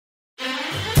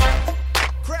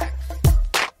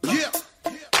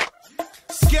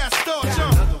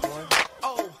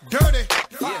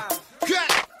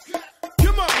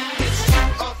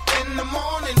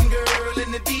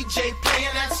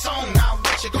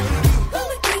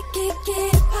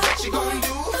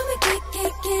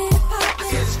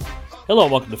Hello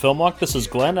and welcome to Film Walk. This is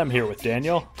Glenn. I'm here with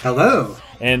Daniel. Hello.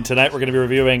 And tonight we're going to be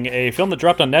reviewing a film that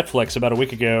dropped on Netflix about a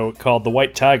week ago called The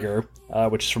White Tiger,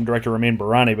 which is from director Ramin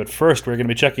Bahrani. But first, we're going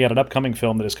to be checking out an upcoming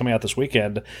film that is coming out this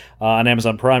weekend on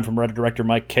Amazon Prime from writer director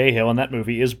Mike Cahill, and that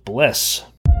movie is Bliss.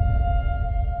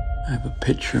 I have a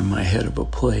picture in my head of a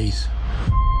place.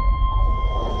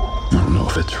 I don't know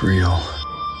if it's real,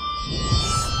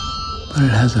 but it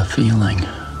has a feeling,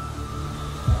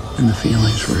 and the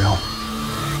feeling's real.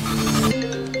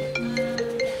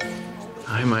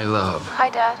 Hi, my love. Hi,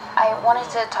 Dad. I wanted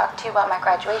to talk to you about my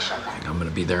graduation. I'm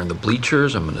gonna be there in the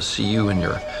bleachers. I'm gonna see you in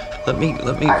your... Let me,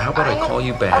 how about I call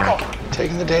you back? Okay.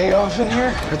 Taking the day off in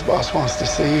here? The boss wants to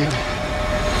see you.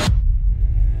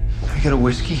 Can I get a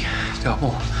whiskey?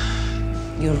 Double.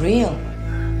 You're real.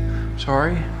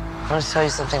 Sorry? I want to tell you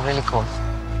something really cool.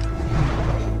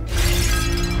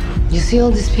 You see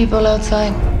all these people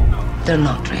outside? They're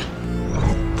not real.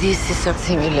 This is a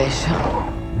simulation.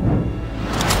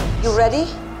 You ready?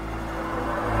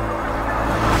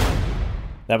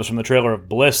 That was from the trailer of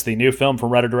Bliss, the new film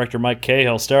from writer-director Mike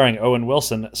Cahill, starring Owen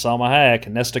Wilson, Salma Hayek,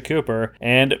 Nesta Cooper,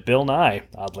 and Bill Nye,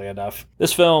 oddly enough.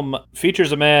 This film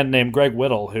features a man named Greg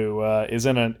Whittle, who is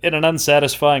in an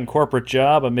unsatisfying corporate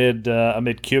job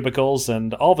amid cubicles,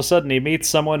 and all of a sudden he meets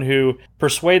someone who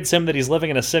persuades him that he's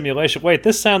living in a simulation. Wait,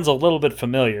 this sounds a little bit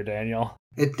familiar, Daniel.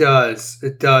 It does.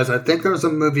 I think there was a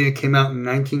movie that came out in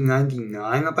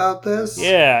 1999 about this.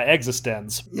 Yeah,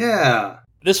 Existenz. Yeah.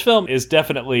 This film is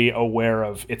definitely aware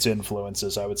of its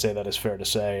influences, I would say that is fair to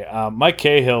say. Mike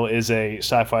Cahill is a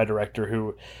sci-fi director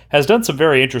who has done some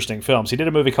very interesting films. He did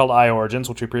a movie called I, Origins,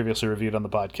 which we previously reviewed on the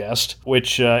podcast,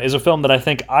 which is a film that I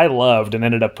think I loved and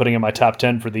ended up putting in my top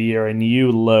 10 for the year, and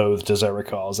you loathed, as I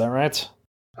recall. Is that right?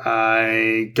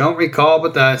 I don't recall,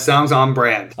 but that sounds on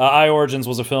brand. I, Origins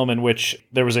was a film in which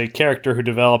there was a character who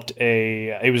developed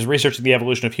he was researching the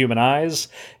evolution of human eyes,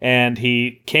 and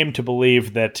he came to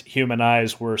believe that human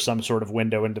eyes were some sort of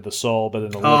window into the soul, but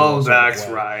in a literal that's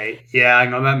way. right. Yeah, I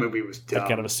know that movie was dumb. Had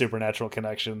kind of a supernatural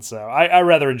connection, so I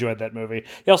rather enjoyed that movie.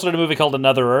 He also did a movie called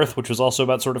Another Earth, which was also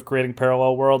about sort of creating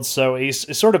parallel worlds, so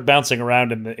he's sort of bouncing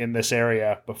around in this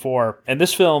area before. And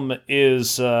this film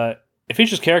is... it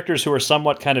features characters who are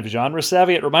somewhat kind of genre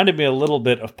savvy. It reminded me a little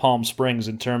bit of Palm Springs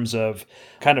in terms of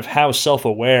kind of how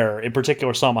self-aware, in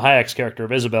particular Salma Hayek's character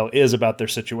of Isabel, is about their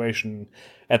situation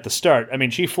at the start. I mean,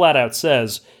 she flat out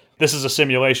says, this is a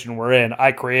simulation we're in.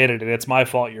 I created it. It's my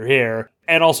fault you're here.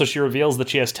 And also she reveals that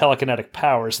she has telekinetic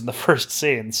powers in the first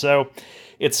scene. So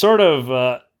it's sort of,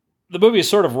 the movie is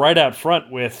sort of right out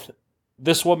front with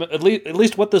this woman, at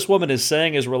least what this woman is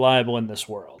saying is reliable in this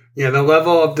world. Yeah, the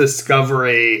level of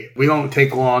discovery, we don't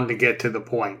take long to get to the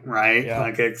point, right? Yeah.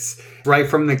 Like, it's right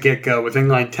from the get-go. Within,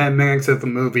 10 minutes of the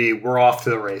movie, we're off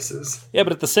to the races. Yeah,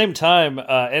 but at the same time,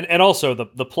 and also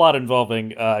the plot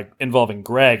involving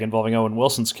Greg, involving Owen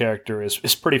Wilson's character,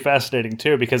 is pretty fascinating,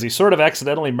 too, because he sort of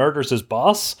accidentally murders his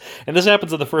boss, and this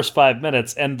happens in the first 5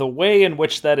 minutes, and the way in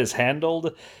which that is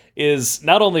handled is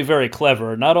not only very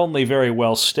clever, not only very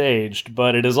well staged,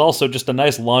 but it is also just a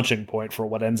nice launching point for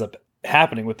what ends up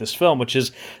happening with this film, which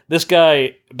is this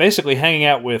guy basically hanging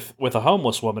out with a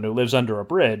homeless woman who lives under a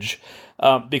bridge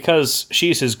because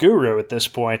she's his guru at this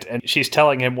point, and she's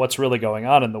telling him what's really going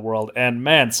on in the world. And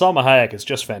man, Salma Hayek is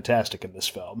just fantastic in this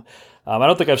film. I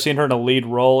don't think I've seen her in a lead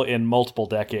role in multiple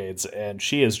decades, and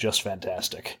she is just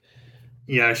fantastic.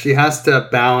 Yeah, she has to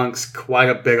balance quite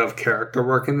a bit of character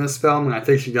work in this film, and I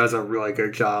think she does a really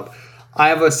good job. I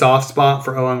have a soft spot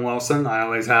for Owen Wilson. I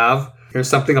always have. There's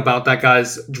something about that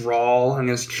guy's drawl and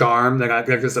his charm that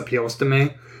just appeals to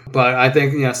me. But I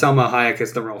think, Salma Hayek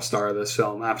is the real star of this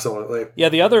film, absolutely. Yeah,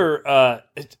 the other,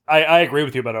 I agree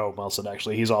with you about Owen Wilson,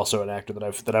 actually. He's also an actor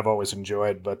that I've always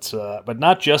enjoyed, but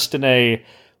not just in a...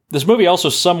 This movie also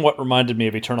somewhat reminded me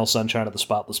of Eternal Sunshine of the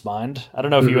Spotless Mind. I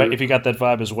don't know if you got that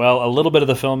vibe as well. A little bit of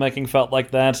the filmmaking felt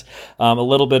like that. A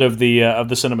little bit of the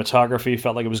cinematography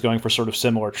felt like it was going for sort of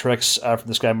similar tricks from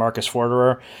this guy Marcus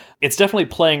Forderer. It's definitely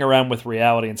playing around with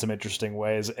reality in some interesting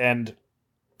ways, and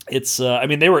it's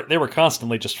they were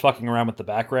constantly just fucking around with the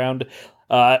background.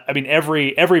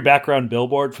 Every background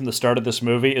billboard from the start of this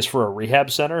movie is for a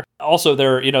rehab center. Also,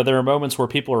 there are moments where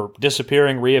people are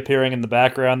disappearing, reappearing in the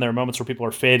background. There are moments where people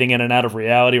are fading in and out of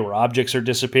reality, where objects are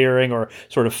disappearing or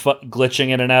sort of glitching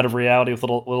in and out of reality with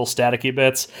little staticky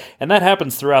bits. And that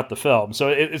happens throughout the film. So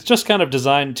it's just kind of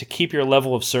designed to keep your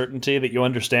level of certainty that you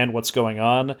understand what's going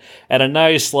on at a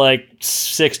nice,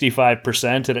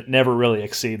 65%, and it never really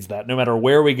exceeds that, no matter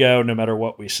where we go, no matter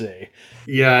what we see.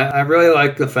 Yeah, I really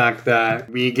like the fact that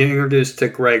we get introduced to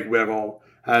Greg Whittle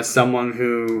as someone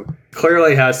who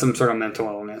clearly has some sort of mental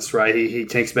illness, right? He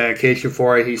takes medication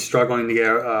for it. He's struggling to get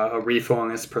a refill on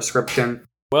his prescription.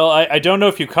 Well, I don't know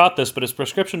if you caught this, but his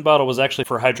prescription bottle was actually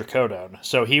for hydrocodone,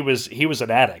 so he was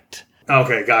an addict.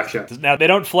 Okay, gotcha. Now, they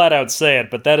don't flat out say it,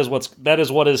 but that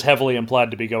is what is heavily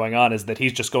implied to be going on, is that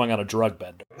he's just going on a drug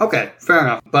bender. Okay, fair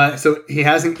enough. But so he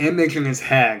has an image in his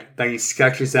head that he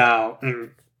sketches out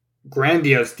in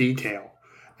grandiose detail.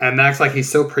 And that's like he's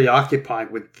so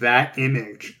preoccupied with that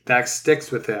image that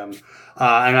sticks with him.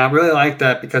 And I really like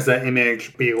that because that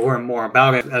image, we learn more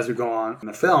about it as we go on in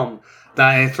the film,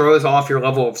 that it throws off your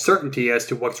level of certainty as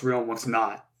to what's real and what's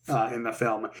not in the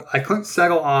film. I couldn't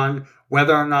settle on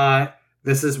whether or not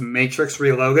this is Matrix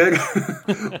Reloaded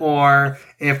or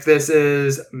if this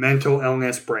is mental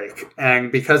illness break.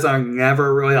 And because I'm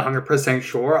never really 100%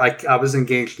 sure, I was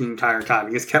engaged the entire time.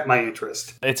 It just kept my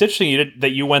interest. It's interesting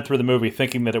that you went through the movie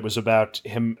thinking that it was about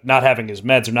him not having his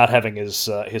meds or not having his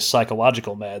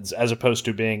psychological meds, as opposed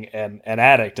to being an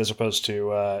addict, as opposed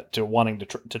to wanting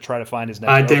to try to find his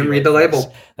next. I didn't read the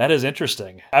label. That is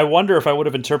interesting. I wonder if I would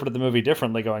have interpreted the movie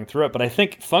differently going through it, but I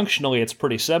think functionally it's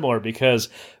pretty similar because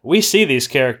we see these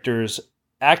characters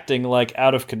acting like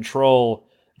out of control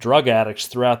drug addicts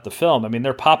throughout the film. I mean,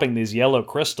 they're popping these yellow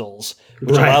crystals,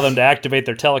 which allow them to activate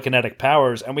their telekinetic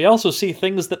powers. And we also see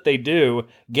things that they do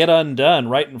get undone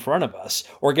right in front of us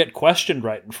or get questioned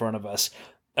right in front of us.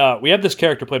 We have this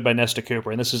character played by Nesta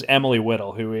Cooper, and this is Emily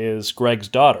Whittle, who is Greg's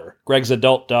daughter, Greg's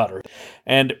adult daughter.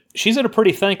 And she's in a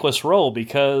pretty thankless role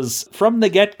because from the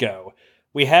get-go,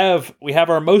 we have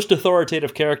our most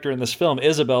authoritative character in this film,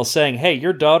 Isabel, saying, "Hey,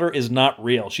 your daughter is not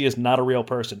real. She is not a real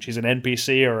person. She's an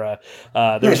NPC or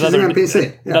there's an NPC.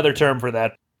 Yeah. Another term for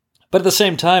that." But at the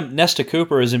same time, Nesta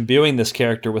Cooper is imbuing this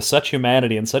character with such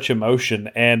humanity and such emotion,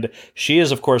 and she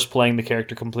is, of course, playing the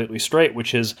character completely straight,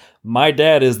 which is, my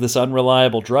dad is this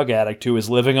unreliable drug addict who is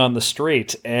living on the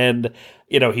street, and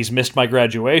he's missed my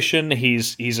graduation,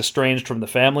 he's estranged from the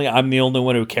family, I'm the only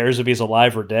one who cares if he's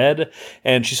alive or dead,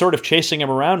 and she's sort of chasing him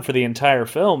around for the entire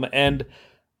film, and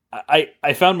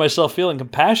I found myself feeling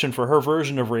compassion for her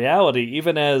version of reality,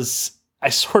 even as I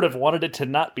sort of wanted it to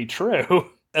not be true.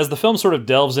 As the film sort of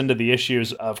delves into the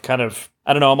issues of kind of,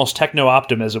 I don't know, almost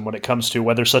techno-optimism when it comes to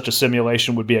whether such a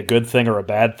simulation would be a good thing or a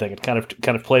bad thing, it kind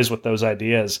of plays with those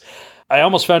ideas. I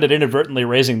almost found it inadvertently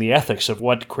raising the ethics of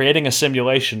what creating a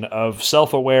simulation of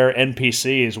self-aware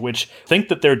NPCs, which think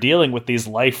that they're dealing with these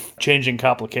life-changing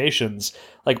complications,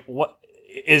 like what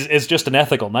is just an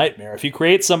ethical nightmare. If you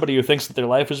create somebody who thinks that their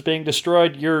life is being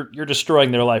destroyed, you're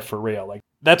destroying their life for real. Like,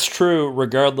 that's true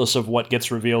regardless of what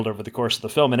gets revealed over the course of the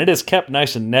film, and it is kept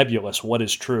nice and nebulous what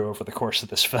is true over the course of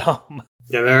this film.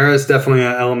 Yeah, there is definitely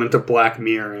an element of Black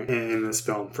Mirror in this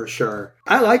film, for sure.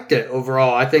 I liked it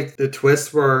overall. I think the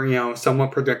twists were,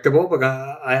 somewhat predictable, but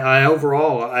I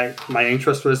overall, my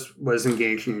interest was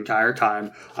engaged the entire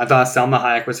time. I thought Salma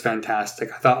Hayek was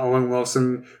fantastic. I thought Owen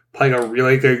Wilson played a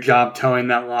really good job towing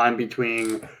that line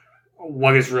between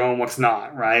what is real and what's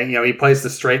not, right? He plays the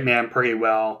straight man pretty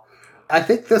well. I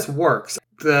think this works.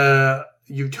 The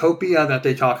utopia that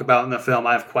they talk about in the film,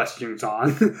 I have questions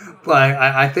on, but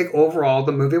I think overall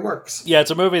the movie works. Yeah,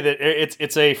 it's a movie that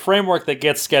it's a framework that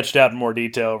gets sketched out in more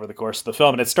detail over the course of the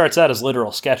film, and it starts out as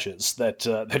literal sketches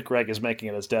that Greg is making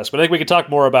at his desk. But I think we can talk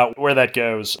more about where that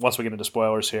goes once we get into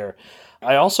spoilers here.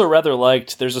 I also rather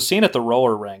liked, there's a scene at the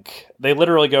roller rink. They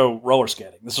literally go roller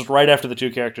skating. This is right after the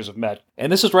two characters have met.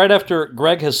 And this is right after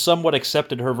Greg has somewhat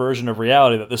accepted her version of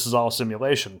reality, that this is all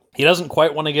simulation. He doesn't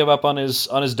quite want to give up on his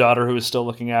daughter, who is still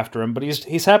looking after him, but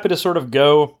he's happy to sort of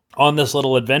go on this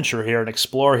little adventure here and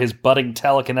explore his budding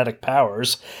telekinetic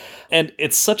powers. And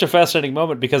it's such a fascinating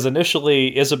moment because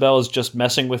initially Isabel is just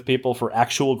messing with people for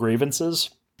actual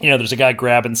grievances. There's a guy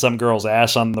grabbing some girl's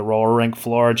ass on the roller rink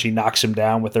floor, and she knocks him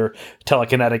down with her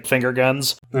telekinetic finger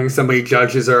guns. And somebody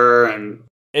judges her, and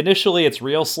initially it's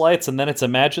real slights, and then it's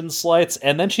imagined slights,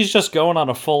 and then she's just going on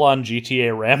a full-on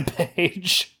GTA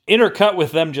rampage. Intercut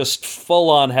with them just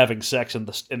full-on having sex in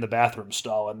the bathroom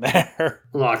stall in there.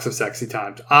 Lots of sexy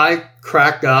times. I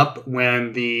cracked up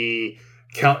when the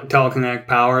telekinetic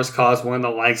powers caused one of the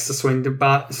lights to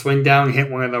swing down and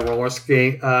hit one of the roller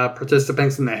skate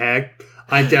participants in the head.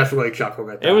 I definitely chuckled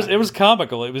at that. It was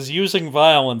comical. It was using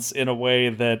violence in a way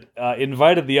that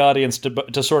invited the audience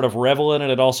to sort of revel in it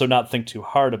and also not think too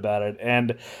hard about it.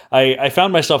 And I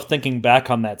found myself thinking back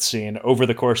on that scene over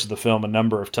the course of the film a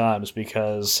number of times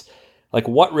because, like,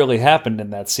 what really happened in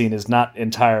that scene is not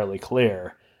entirely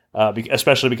clear,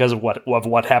 especially because of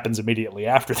what happens immediately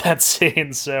after that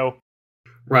scene. So,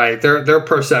 right, their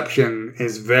perception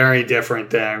is very different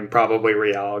than probably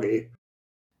reality.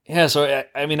 Yeah, so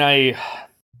I mean,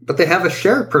 but they have a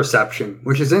shared perception,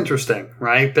 which is interesting,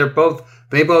 right? They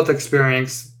both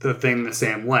experience the thing the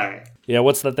same way. Yeah,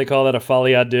 what's that they call that? A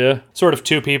folie à deux? Sort of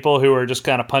two people who are just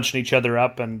kind of punching each other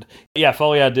up. And yeah,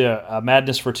 folie à deux,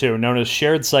 madness for two, known as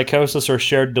shared psychosis or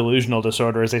shared delusional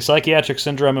disorder, is a psychiatric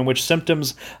syndrome in which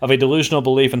symptoms of a delusional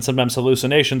belief and sometimes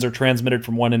hallucinations are transmitted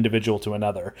from one individual to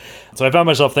another. So I found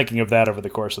myself thinking of that over the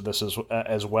course of this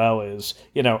as well as,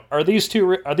 are these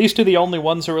two the only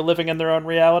ones who are living in their own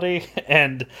reality?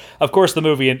 And of course the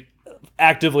movie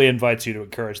actively invites you to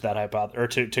encourage that hypothesis, or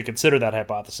to consider that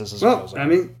hypothesis as well. I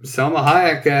mean, Selma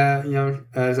Hayek,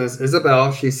 as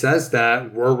Isabel, she says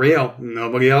that we're real,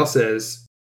 nobody else is.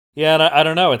 Yeah, and I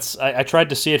don't know. I tried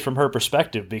to see it from her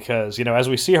perspective because as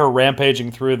we see her rampaging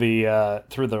through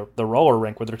the roller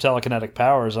rink with her telekinetic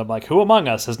powers, I'm like, who among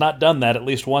us has not done that at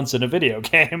least once in a video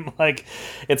game? Like,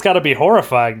 it's got to be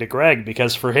horrifying to Greg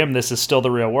because for him this is still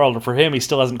the real world, and for him he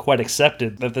still hasn't quite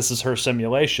accepted that this is her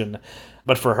simulation.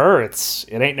 But for her, it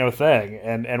ain't no thing.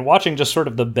 And watching just sort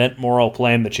of the bent moral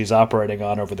plane that she's operating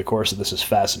on over the course of this is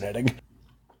fascinating.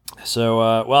 So,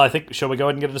 I think, shall we go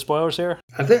ahead and get into spoilers here?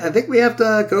 I think we have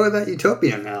to go with that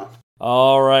Utopian now.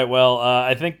 All right. Well,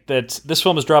 I think that this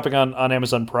film is dropping on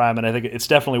Amazon Prime, and I think it's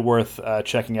definitely worth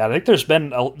checking out. I think there's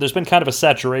been kind of a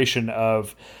saturation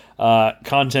of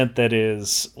content that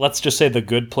is, let's just say, The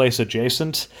Good Place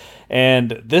adjacent.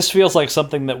 And this feels like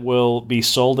something that will be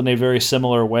sold in a very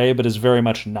similar way, but is very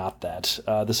much not that.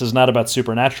 This is not about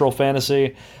supernatural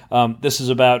fantasy. This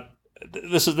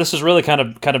is really kind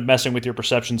of messing with your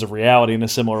perceptions of reality in a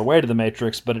similar way to The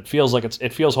Matrix, but it feels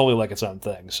wholly like its own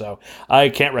thing. So I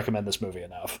can't recommend this movie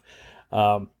enough.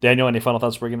 Daniel, any final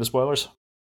thoughts before we get into spoilers?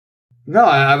 No,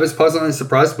 I was pleasantly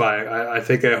surprised by it. I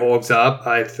think it holds up.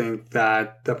 I think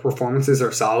that the performances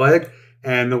are solid,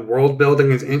 and the world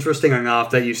building is interesting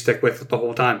enough that you stick with it the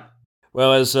whole time.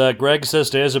 Well, as Greg says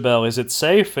to Isabel, is it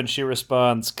safe? And she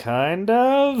responds, kind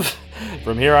of.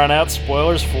 From here on out,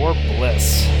 spoilers for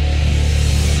Bliss.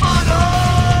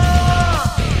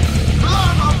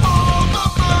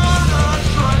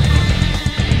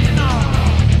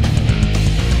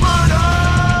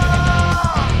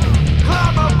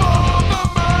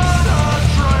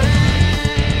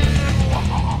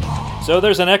 So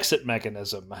there's an exit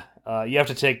mechanism. You have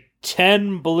to take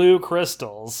 10 blue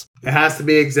crystals. It has to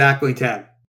be exactly 10.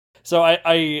 So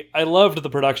I loved the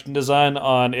production design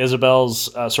on Isabel's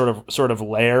sort of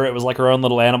lair. It was like her own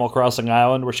little Animal Crossing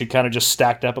island where she kind of just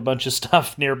stacked up a bunch of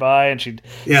stuff nearby, and she'd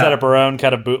set up her own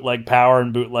kind of bootleg power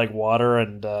and bootleg water,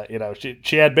 and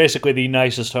she had basically the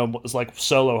nicest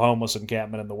solo homeless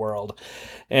encampment in the world.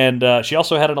 And she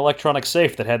also had an electronic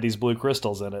safe that had these blue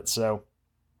crystals in it. So.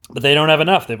 But they don't have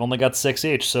enough. They've only got 6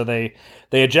 each, so they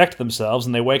eject themselves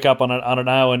and they wake up on an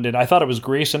island. And I thought it was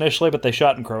Greece initially, but they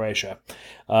shot in Croatia.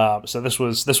 So this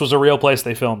was a real place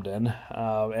they filmed in,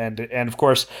 and of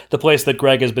course the place that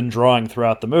Greg has been drawing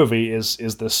throughout the movie is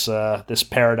this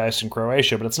paradise in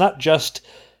Croatia. But it's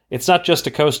not just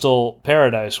a coastal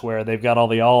paradise where they've got all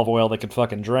the olive oil they can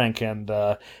fucking drink, and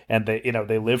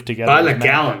they live together by the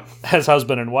gallon as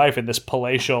husband and wife in this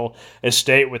palatial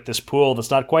estate with this pool that's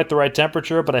not quite the right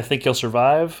temperature, but I think you'll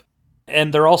survive.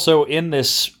 And they're also in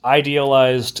this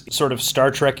idealized sort of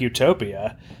Star Trek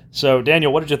utopia. So,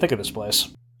 Daniel, what did you think of this place?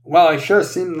 Well, it sure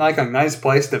seemed like a nice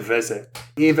place to visit,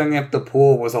 even if the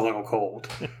pool was a little cold.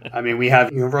 I mean, we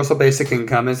have universal basic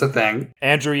income as a thing.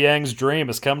 Andrew Yang's dream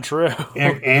has come true.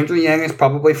 Andrew Yang is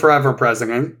probably forever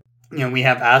president. We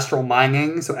have astral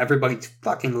mining, so everybody's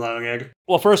fucking loaded.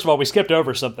 Well, first of all, we skipped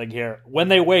over something here. When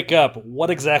they wake up, what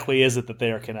exactly is it that they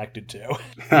are connected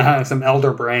to? Some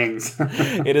elder brains.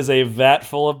 It is a vat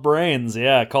full of brains,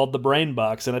 called the Brain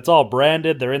Box, and it's all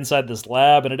branded. They're inside this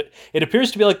lab, and it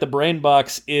appears to be like the Brain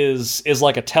Box is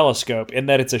like a telescope in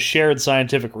that it's a shared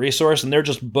scientific resource, and they're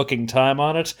just booking time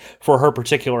on it for her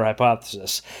particular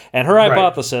hypothesis. And her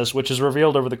hypothesis, which is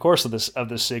revealed over the course of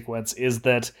this sequence, is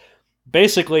that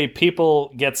basically,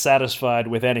 people get satisfied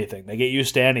with anything. They get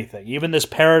used to anything. Even this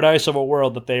paradise of a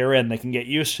world that they are in, they can get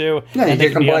used to, and they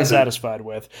can be unsatisfied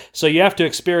with. So you have to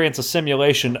experience a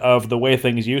simulation of the way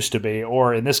things used to be,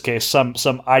 or in this case,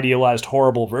 some idealized,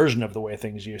 horrible version of the way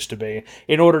things used to be,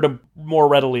 in order to more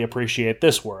readily appreciate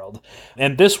this world.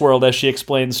 And this world, as she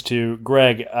explains to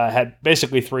Greg, had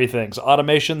basically 3 things: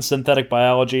 automation, synthetic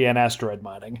biology, and asteroid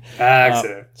mining.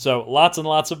 So lots and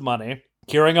lots of money,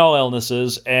 curing all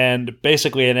illnesses, and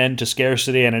basically an end to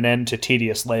scarcity and an end to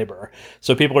tedious labor.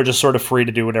 So people are just sort of free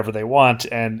to do whatever they want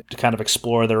and to kind of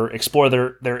explore their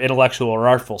intellectual or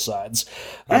artful sides.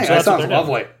 Hey, so that sounds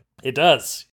lovely. It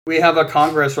does. We have a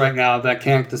Congress right now that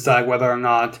can't decide whether or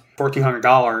not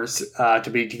 $1,400 to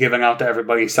be given out to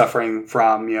everybody suffering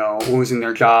from, losing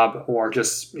their job or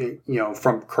just,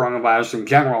 from coronavirus in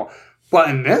general. But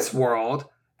in this world,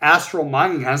 astral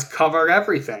mining has covered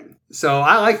everything. So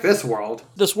I like this world.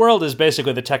 This world is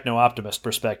basically the techno-optimist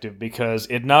perspective because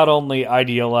it not only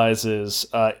idealizes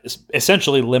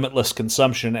essentially limitless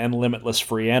consumption and limitless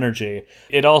free energy,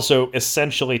 it also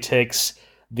essentially takes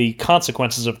the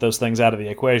consequences of those things out of the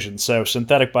equation. So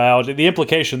synthetic biology, the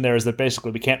implication there is that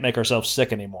basically we can't make ourselves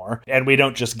sick anymore, and we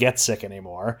don't just get sick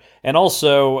anymore. And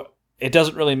also, it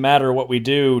doesn't really matter what we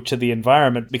do to the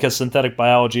environment because synthetic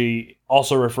biology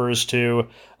also refers to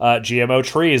GMO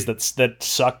trees that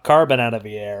suck carbon out of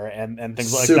the air and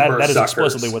things like that. That is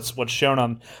explicitly what's shown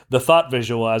on the Thought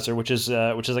Visualizer, which is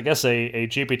I guess a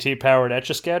GPT powered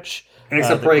Etch-a-Sketch. And it's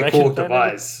a pretty cool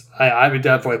device. I would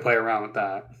definitely play around with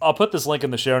that. I'll put this link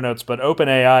in the show notes, but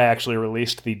OpenAI actually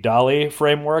released the DALL-E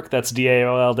framework. That's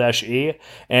DALL-E,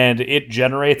 and it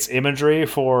generates imagery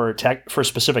for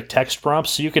specific text prompts.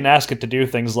 So you can ask it to do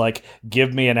things like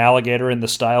give me an alligator in the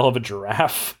style of a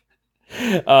giraffe.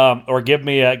 Or give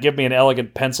me an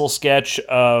elegant pencil sketch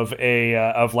of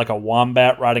a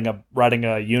wombat riding a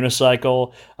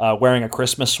unicycle, wearing a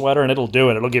Christmas sweater, and it'll do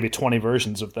it. It'll give you 20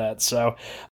 versions of that. So,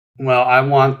 well, I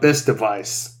want this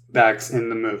device that's in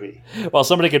the movie. Well,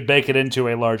 somebody could bake it into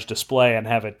a large display and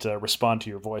have it respond to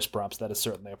your voice prompts. That is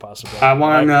certainly a possibility. I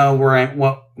want to know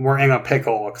what we're in a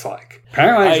pickle looks like.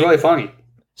 Apparently, it's really funny.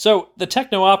 So the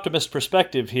techno-optimist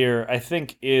perspective here, I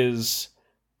think, is.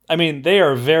 I mean, they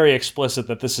are very explicit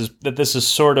that this is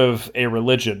sort of a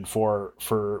religion for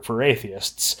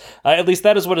atheists. At least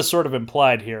that is what is sort of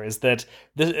implied here. Is that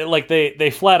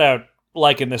they flat out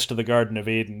liken this to the Garden of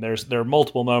Eden. There are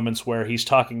multiple moments where he's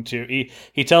talking to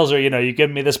he tells her, you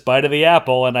give me this bite of the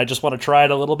apple, and I just want to try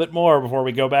it a little bit more before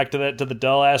we go back to the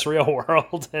dull ass real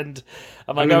world. And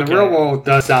I'm like, okay. The real world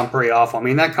does sound pretty awful. I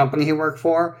mean, that company he worked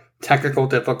for, technical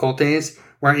difficulties,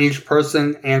 where each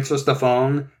person answers the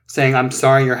phone saying, I'm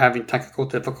sorry you're having technical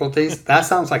difficulties. That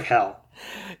sounds like hell.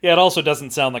 Yeah, it also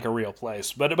doesn't sound like a real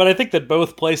place. But I think that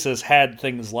both places had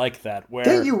things like that. Where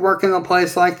didn't you work in a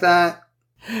place like that?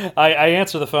 I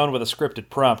answer the phone with a scripted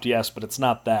prompt, yes, but it's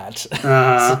not that.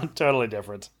 It's totally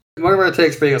different. Whatever it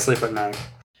takes for you to sleep at night.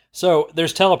 So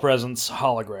there's telepresence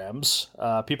holograms.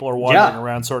 People are wandering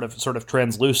around sort of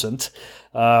translucent,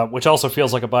 which also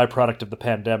feels like a byproduct of the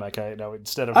pandemic. I like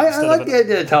the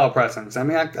idea of telepresence. I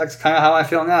mean, that's kind of how I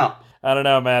feel now. I don't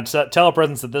know, man.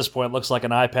 Telepresence at this point looks like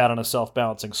an iPad on a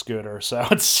self-balancing scooter, so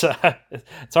it's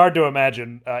hard to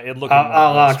imagine it looking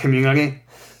like this. Community.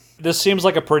 This seems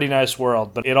like a pretty nice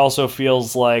world, but it also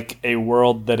feels like a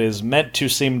world that is meant to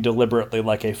seem deliberately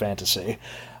like a fantasy.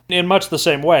 In much the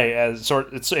same way as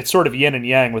it's sort of yin and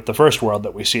yang with the first world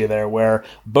that we see there, where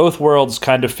both worlds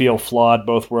kind of feel flawed,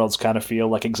 both worlds kind of feel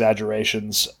like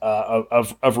exaggerations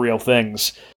of real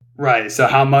things. Right, so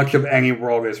how much of any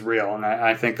world is real? And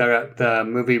I think that the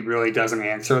movie really doesn't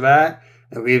answer that.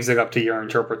 It leaves it up to your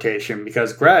interpretation,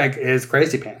 because Greg is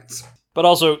crazy pants. But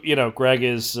also, Greg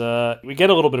is, we get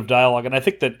a little bit of dialogue, and I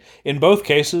think that in both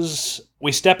cases,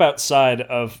 we step outside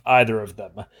of either of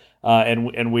them.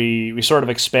 And we sort of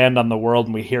expand on the world,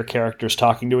 and we hear characters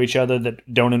talking to each other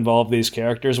that don't involve these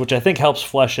characters, which I think helps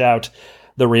flesh out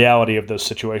the reality of those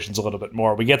situations a little bit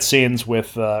more. We get scenes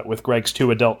with Greg's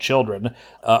two adult children,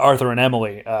 Arthur and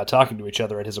Emily, talking to each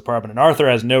other at his apartment. And Arthur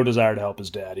has no desire to help his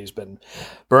dad. He's been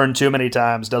burned too many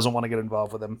times, doesn't want to get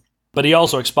involved with him. But he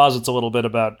also exposits a little bit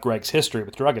about Greg's history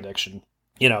with drug addiction.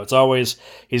 It's always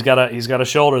he's got a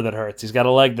shoulder that hurts, he's got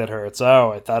a leg that hurts.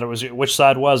 Oh, I thought it was which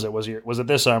side was it? Was it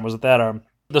this arm? Was it that arm?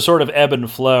 The sort of ebb and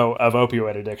flow of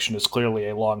opioid addiction is clearly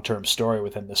a long-term story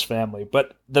within this family.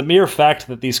 But the mere fact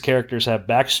that these characters have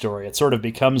backstory, it sort of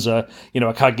becomes a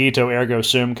cogito ergo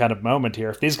sum kind of moment here.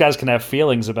 If these guys can have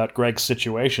feelings about Greg's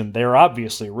situation, they're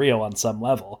obviously real on some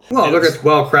level. Well, look at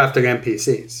well-crafted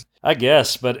NPCs. I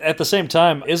guess, but at the same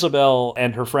time, Isabel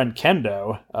and her friend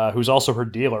Kendo, who's also her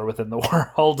dealer within the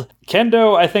world,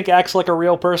 Kendo, I think, acts like a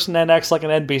real person and acts like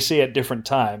an NPC at different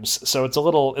times. So it's a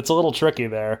little tricky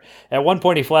there. At one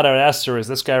point, he flat out asks her, "Is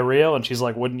this guy real?" And she's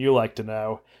like, "Wouldn't you like to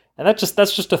know?" And that's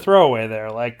just a throwaway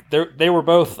there. Like they were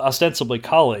both ostensibly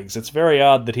colleagues. It's very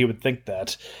odd that he would think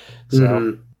that.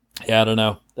 So. Yeah, I don't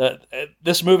know.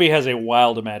 This movie has a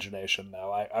wild imagination,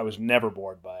 though. I was never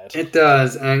bored by it. It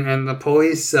does, and the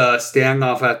police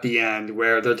standoff at the end,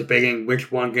 where they're debating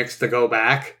which one gets to go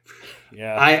back.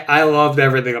 Yeah, I loved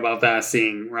everything about that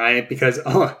scene, right? Because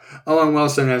Owen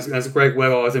Wilson as Greg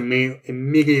Whittle is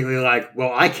immediately like,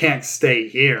 well, I can't stay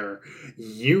here.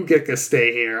 you get to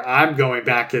stay here. I'm going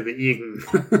back to the Eden.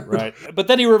 Right. But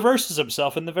then he reverses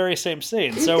himself in the very same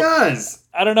scene. He does.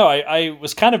 I don't know. I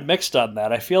was kind of mixed on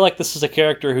that. I feel like this is a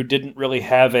character who didn't really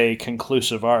have a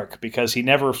conclusive arc because he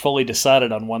never fully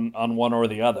decided on one or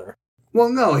the other. Well,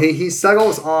 no, he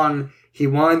settles on he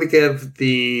wanted to give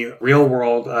the real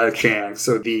world a chance,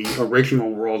 so the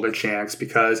original world a chance,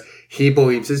 because he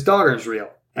believes his daughter's real,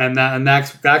 and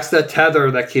that's the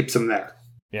tether that keeps him there.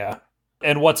 Yeah.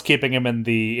 And what's keeping him in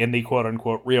the quote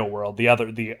unquote real world,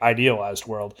 the idealized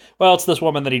world? Well, it's this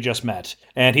woman that he just met,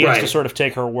 and he has to sort of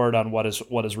take her word on what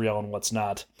is real and what's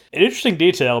not. An interesting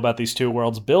detail about these two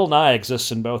worlds: Bill Nye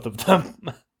exists in both of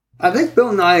them. I think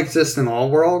Bill Nye exists in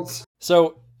all worlds.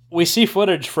 So we see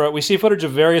footage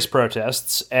of various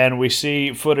protests, and we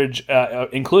see footage,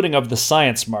 including of the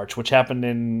Science March, which happened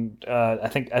in I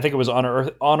think it was on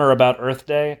or about Earth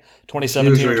Day,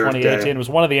 2017 or 2018. It was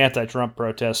one of the anti-Trump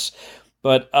protests.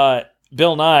 But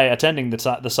Bill Nye attending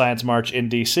the Science March in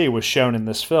D.C. was shown in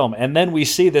this film. And then we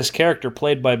see this character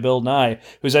played by Bill Nye,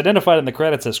 who's identified in the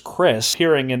credits as Chris,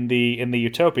 appearing in the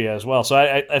Utopia as well. So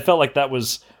I felt like that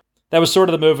was sort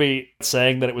of the movie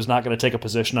saying that it was not going to take a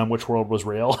position on which world was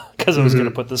real, because it was going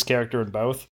to put this character in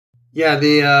both. Yeah,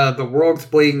 the worlds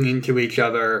bleeding into each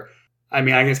other. I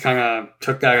mean, I just kind of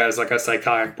took that as like a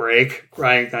psychotic break,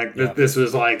 right? Like this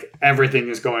was like everything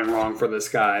is going wrong for this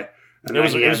guy. And it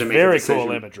was very cool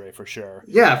imagery, for sure.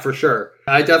 Yeah, for sure.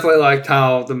 I definitely liked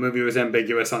how the movie was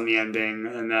ambiguous on the ending,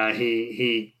 and that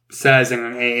he says in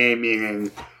an AA meeting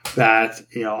that,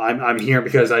 I'm here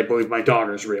because I believe my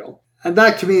daughter's real. And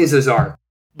that, to me, is his art.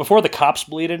 Before the cops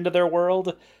bleed into their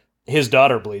world, his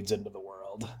daughter bleeds into the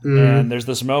world. And there's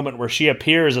this moment where she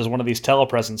appears as one of these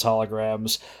telepresence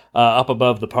holograms up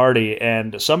above the party,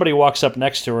 and somebody walks up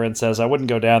next to her and says, "I wouldn't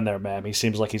go down there, ma'am. He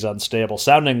seems like he's unstable,"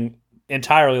 sounding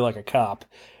entirely like a cop.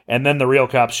 And then the real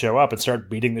cops show up and start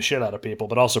beating the shit out of people.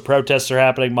 But also protests are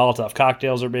happening, Molotov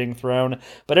cocktails are being thrown,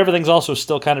 but everything's also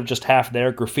still kind of just half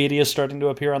there. Graffiti is starting to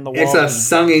appear on the wall. It's a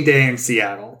sunny day in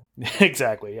Seattle.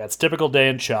 Exactly, yeah. It's typical day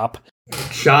in CHOP.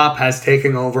 CHOP has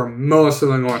taken over most of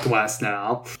the Northwest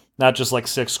now. Not just like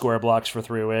 6 square blocks for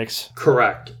 3 weeks.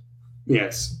 Correct.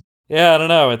 Yes. Yeah, I don't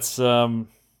know. It's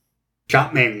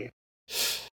CHOP mania.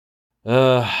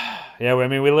 Yeah, I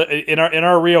mean, in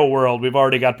our real world, we've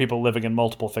already got people living in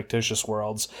multiple fictitious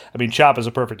worlds. I mean, CHOP is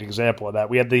a perfect example of that.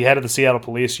 We had the head of the Seattle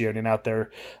Police Union out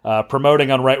there promoting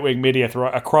on right-wing media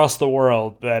across the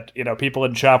world that, people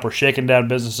in CHOP were shaking down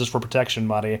businesses for protection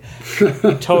money.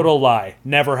 Total lie.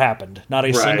 Never happened. Not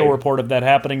a single report of that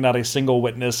happening, not a single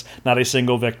witness, not a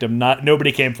single victim.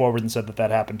 Nobody came forward and said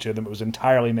that happened to them. It was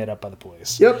entirely made up by the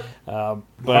police. Yep.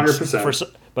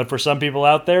 100%. But for some people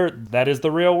out there, that is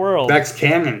the real world. That's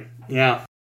canon. Yeah.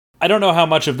 I don't know how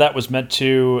much of that was meant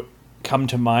to come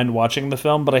to mind watching the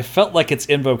film, but I felt like its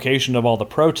invocation of all the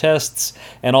protests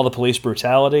and all the police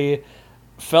brutality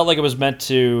felt like it was meant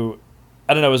to,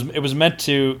 I don't know, it was meant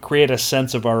to create a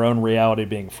sense of our own reality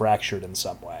being fractured in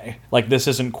some way. Like, this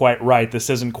isn't quite right. This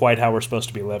isn't quite how we're supposed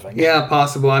to be living. Yeah,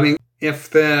 possible. I mean, if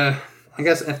the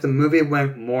movie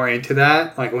went more into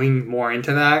that, like leaned more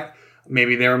into that,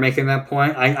 maybe they were making that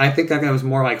point. I think that it was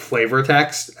more like flavor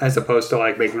text as opposed to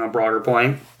like making a broader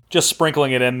point. Just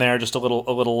sprinkling it in there, just a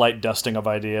little light dusting of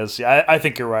ideas. Yeah, I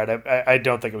think you're right. I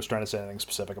don't think it was trying to say anything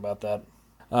specific about that.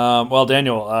 Well,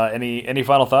 Daniel, any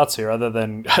final thoughts here other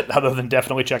than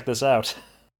definitely check this out?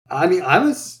 I mean, I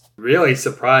was really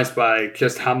surprised by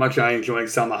just how much I enjoyed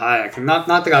Salma Hayek. And not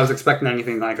that I was expecting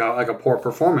anything like a poor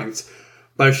performance,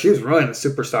 but she was really the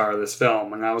superstar of this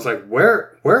film. And I was like,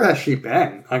 where has she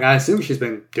been? Like, I assume she's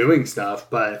been doing stuff,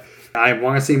 but I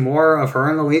want to see more of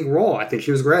her in the lead role. I think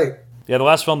she was great. Yeah, the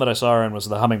last film that I saw her in was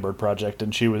The Hummingbird Project,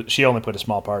 and she only played a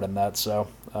small part in that. So,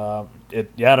 I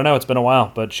don't know. It's been a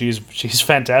while, but she's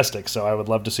fantastic. So I would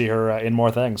love to see her in more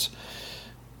things.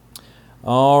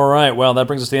 All right, well, that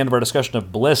brings us to the end of our discussion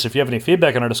of Bliss. If you have any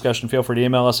feedback on our discussion, feel free to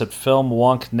email us at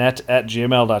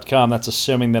filmwonknet@gmail.com. That's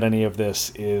assuming that any of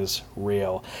this is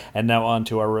real. And now on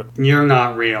to our... You're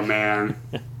not real, man.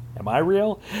 Am I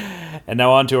real? And now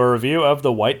on to our review of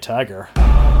The White Tiger.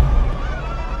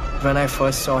 When I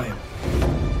first saw him,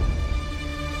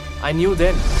 I knew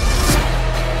then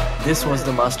this was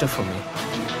the master for me.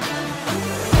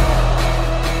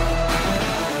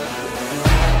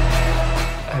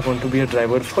 I want to be a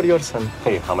driver for your son.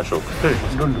 Hey, how much rope? Hey,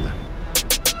 don't do that.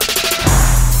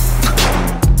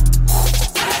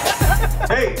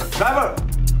 Hey, driver!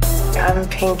 I'm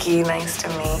Pinky. Nice to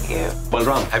meet you.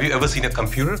 Balram, have you ever seen a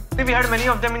computer? We had many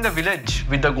of them in the village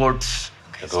with the goats.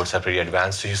 The goats are pretty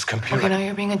advanced to use computer. Okay, now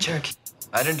you're being a jerk.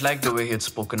 I didn't like the way he had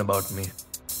spoken about me.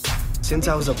 Since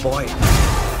I was a boy,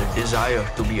 the desire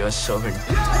to be a servant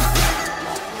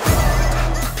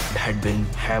had been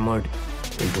hammered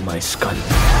into my skull.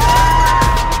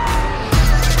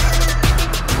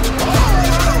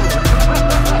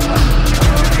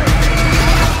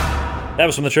 That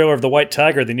was from the trailer of The White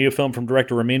Tiger, the new film from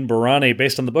director Ramin Bahrani,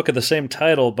 based on the book of the same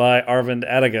title by Arvind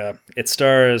Adiga. It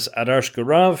stars Adarsh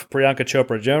Gaurav, Priyanka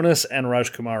Chopra Jonas, and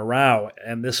Rajkumar Rao.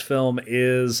 And this film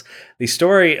is the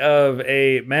story of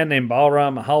a man named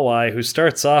Balram Halwai who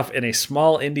starts off in a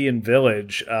small Indian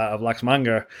village of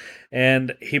Laxmangar.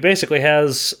 And he basically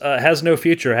has no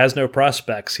future, has no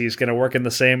prospects. He's going to work in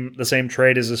the same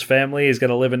trade as his family. He's going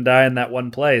to live and die in that one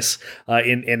place,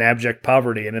 in abject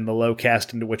poverty and in the low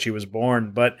caste into which he was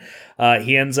born. But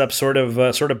he ends up sort of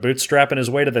bootstrapping his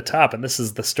way to the top, and this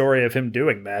is the story of him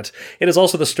doing that. It is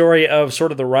also the story of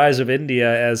sort of the rise of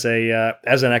India as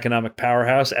an economic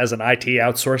powerhouse, as an IT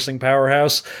outsourcing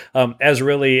powerhouse, as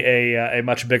really a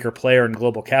much bigger player in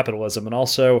global capitalism, and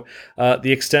also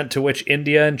the extent to which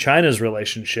India and China's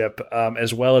relationship,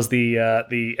 as well as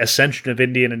the ascension of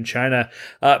India and China,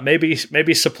 maybe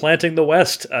supplanting the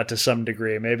West to some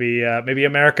degree. Maybe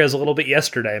America is a little bit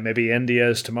yesterday. Maybe India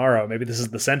is tomorrow. Maybe this is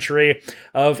the century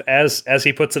of, as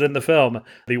he puts it in the film,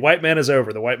 the white man is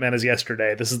over. The white man is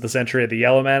yesterday. This is the century of the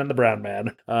yellow man and the brown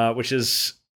man, which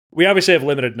is. We obviously have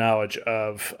limited knowledge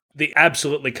of the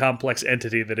absolutely complex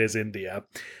entity that is India,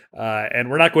 and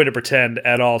we're not going to pretend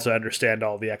at all to understand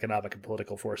all the economic and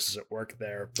political forces at work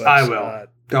there. But, I will.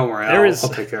 Don't worry, I'll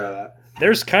take care of that.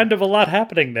 There's kind of a lot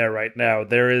happening there right now.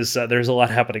 There's a lot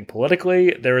happening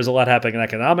politically. There is a lot happening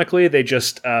economically. They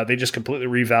just completely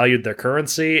revalued their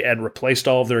currency and replaced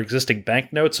all of their existing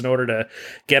banknotes in order to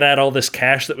get at all this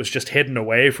cash that was just hidden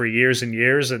away for years and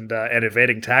years and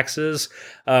evading taxes.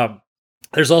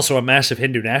 There's also a massive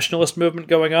Hindu nationalist movement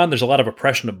going on. There's a lot of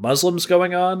oppression of Muslims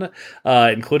going on,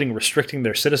 including restricting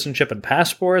their citizenship and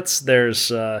passports.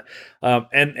 There's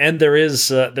and there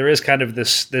is kind of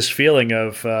this feeling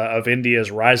of India's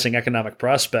rising economic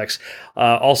prospects.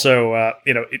 Also,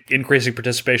 increasing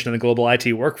participation in the global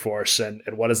IT workforce, and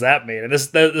what does that mean? And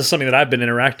this is something that I've been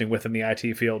interacting with in the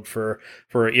IT field for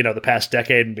the past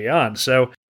decade and beyond.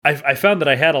 So. I found that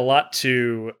I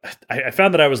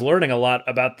found that I was learning a lot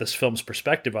about this film's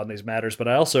perspective on these matters, but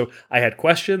I had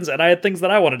questions and I had things that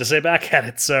I wanted to say back at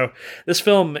it. So this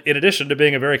film, in addition to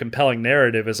being a very compelling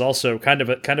narrative, is also kind of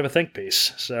a think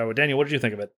piece. So Daniel, what did you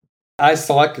think of it? I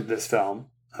selected this film.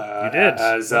 You did.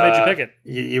 What made you pick it?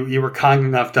 You were kind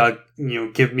enough to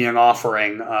give me an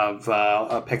offering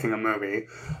of picking a movie.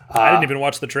 I didn't even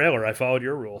watch the trailer. I followed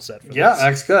your rule set for this. Yeah,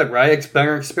 that's good, right? It's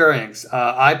better experience.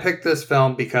 I picked this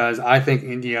film because I think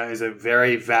India is a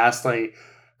very vastly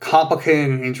complicated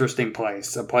and interesting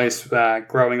place. A place that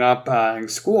growing up in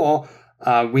school,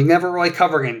 we never really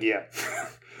covered India.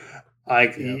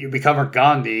 We covered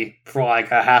Gandhi for like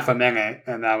a half a minute,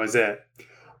 and that was it.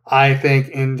 I think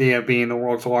India being the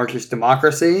world's largest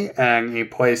democracy and a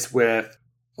place with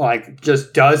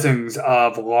just dozens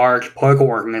of large political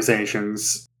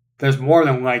organizations, there's more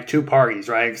than two parties,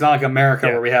 right? It's not like America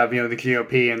where we have the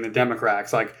GOP and the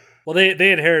Democrats. Well,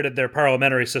 they inherited their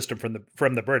parliamentary system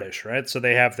from the British, right? So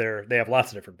they have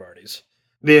lots of different parties.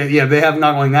 They have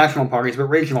not only national parties but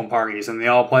regional parties, and they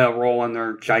all play a role in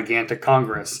their gigantic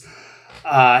Congress.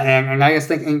 And I just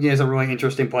think India is a really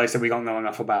interesting place that we don't know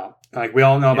enough about. We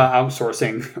all know about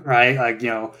outsourcing, right?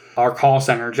 Our call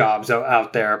center jobs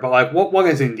out there. But what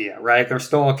is India, right? There's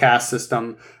still a caste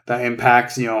system that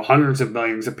impacts, hundreds of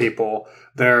millions of people.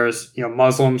 There's,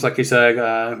 Muslims, like you said,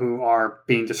 who are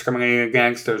being discriminated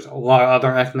against. There's a lot of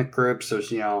other ethnic groups.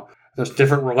 There's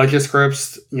different religious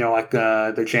groups, like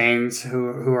the Jains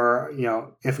who are,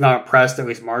 if not oppressed, at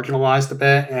least marginalized a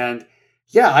bit. And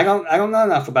yeah, I don't know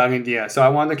enough about India, so I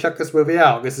wanted to check this movie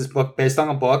out. This is based on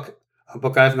a book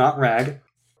I have not read,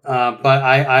 but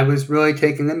I was really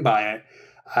taken in by it.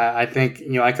 I think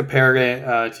I compared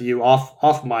it to you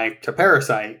off mic to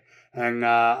Parasite, and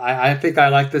I think I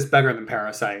like this better than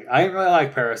Parasite. I didn't really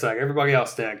like Parasite; everybody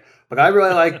else did, but I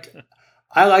really liked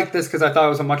this because I thought it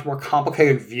was a much more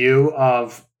complicated view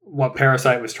of what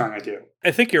Parasite was trying to do. I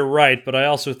think you're right, but I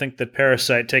also think that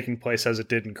Parasite, taking place as it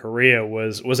did in Korea,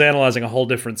 was analyzing a whole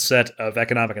different set of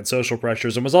economic and social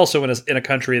pressures, and was also in a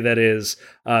country that is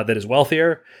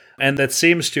wealthier and that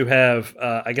seems to have,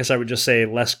 I guess I would just say,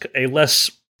 a less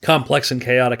complex and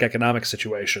chaotic economic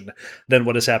situation than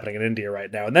what is happening in India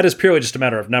right now. And that is purely just a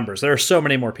matter of numbers. There are so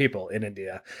many more people in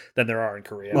India than there are in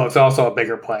Korea. Well, it's also a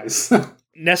bigger place.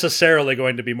 necessarily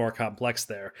going to be more complex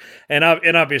there. And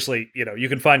obviously, you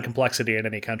can find complexity in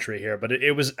any country here, but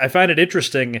I find it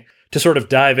interesting to sort of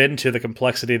dive into the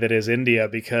complexity that is India,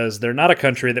 because they're not a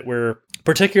country that we're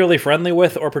particularly friendly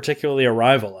with or particularly a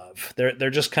rival of. They're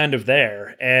just kind of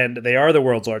there, and they are the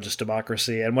world's largest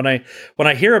democracy. And when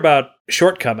I hear about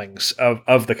shortcomings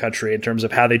of the country in terms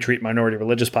of how they treat minority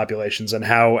religious populations and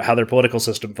how their political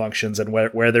system functions, and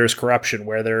where there's corruption,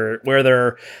 where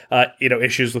there are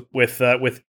issues with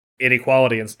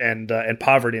inequality and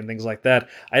poverty and things like that,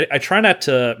 I try not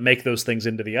to make those things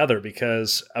into the other,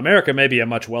 because America may be a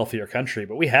much wealthier country,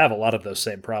 but we have a lot of those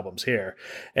same problems here.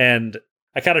 And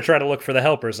I kind of try to look for the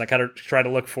helpers. I kind of try to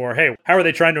look for, hey, how are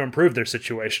they trying to improve their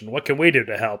situation? What can we do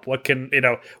to help? What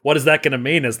is that going to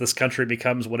mean as this country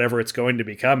becomes whatever it's going to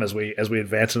become as we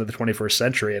advance into the 21st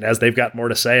century, and as they've got more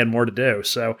to say and more to do?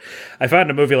 So I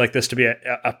find a movie like this to be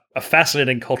a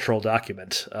fascinating cultural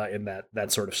document in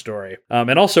that sort of story.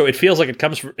 And also, it feels like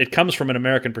it comes from an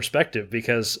American perspective,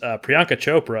 because Priyanka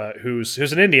Chopra, who's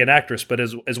an Indian actress, but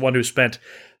is one who spent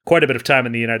quite a bit of time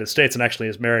in the United States and actually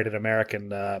is married an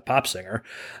American pop singer,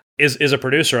 is a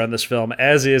producer on this film,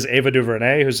 as is Ava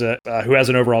DuVernay, who has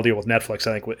an overall deal with Netflix,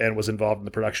 I think, and was involved in the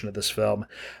production of this film.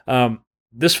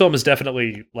 This film is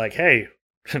definitely like, hey,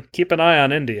 keep an eye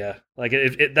on India. Like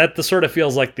that sort of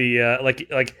feels like the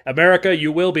like America,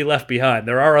 you will be left behind.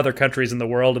 There are other countries in the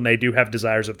world, and they do have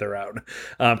desires of their own.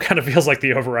 Kind of feels like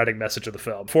the overriding message of the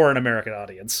film for an American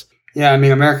audience. Yeah, I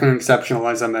mean, American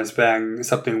exceptionalism has been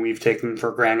something we've taken for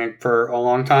granted for a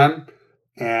long time,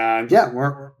 and yeah,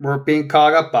 we're being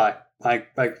caught up by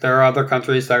like there are other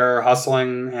countries that are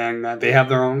hustling, and they have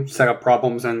their own set of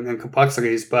problems and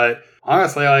complexities. But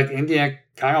honestly, like India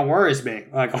kind of worries me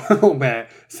like a little bit.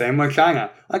 Same with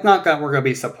China. Like, not that we're gonna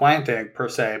be supplanted per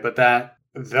se, but that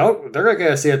they're gonna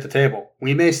get a seat at the table.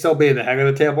 We may still be the head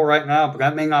of the table right now, but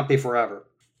that may not be forever.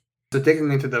 So digging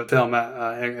into the film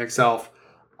itself,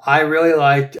 I really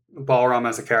liked Balaram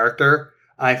as a character.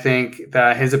 I think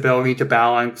that his ability to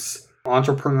balance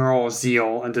entrepreneurial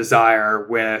zeal and desire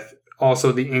with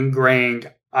also the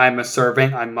ingrained, I'm a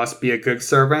servant, I must be a good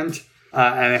servant,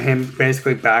 and him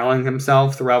basically battling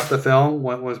himself throughout the film,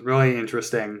 what was really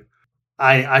interesting.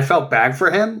 I felt bad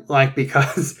for him, like,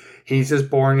 because he's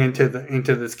just born into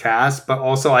this cast, but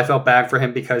also I felt bad for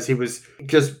him because he was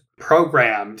just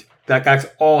programmed that that's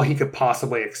all he could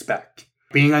possibly expect.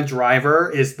 Being a driver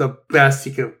is the best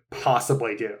he could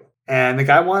possibly do. And the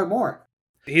guy wanted more.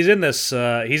 He's in this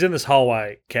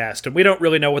Hallway cast, and we don't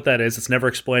really know what that is. It's never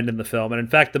explained in the film. And in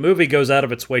fact, the movie goes out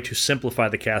of its way to simplify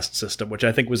the caste system, which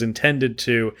I think was intended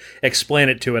to explain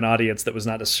it to an audience that was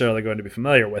not necessarily going to be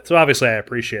familiar with. So obviously I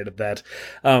appreciated that.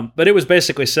 But it was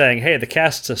basically saying, hey, the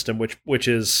caste system, which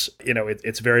is,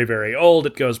 it's very, very old.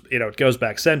 It goes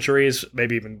back centuries,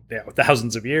 maybe even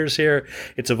thousands of years here.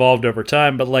 It's evolved over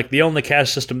time. But like, the only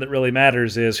caste system that really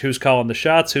matters is who's calling the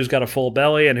shots, who's got a full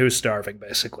belly, and who's starving,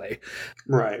 basically.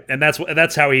 Right. And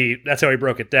that's how he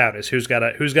broke it down, is who's got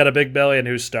a big belly and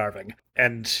who's starving.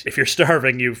 And if you're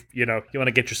starving, you want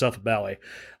to get yourself a belly.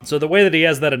 So the way that he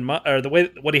has that in mind, or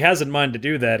what he has in mind to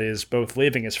do that, is both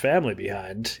leaving his family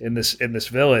behind in this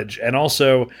village, and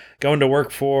also going to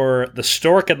work for the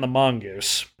stork and the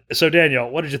mongoose. So Daniel,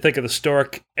 what did you think of the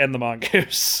stork and the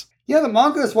mongoose? Yeah, the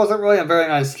mongoose wasn't really a very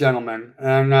nice gentleman,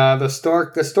 and the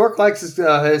stork likes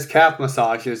his calf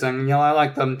massages, and I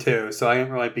like them too, so I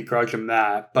didn't really begrudge him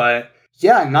that. But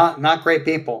yeah, not great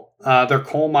people. They're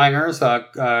coal miners,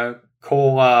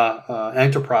 coal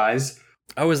enterprise.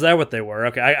 Oh, is that what they were?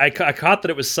 Okay, I caught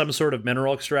that it was some sort of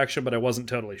mineral extraction, but I wasn't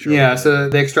totally sure. Yeah, so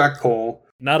they extract coal.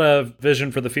 Not a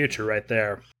vision for the future, right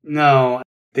there. No,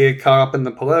 they get caught up in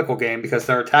the political game because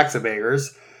they're tax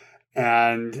evaders.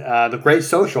 And the Great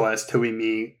Socialist, who we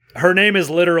meet. Her name is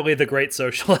literally the Great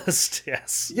Socialist,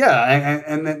 yes. Yeah,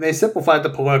 and they simplified the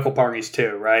political parties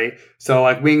too, right? So,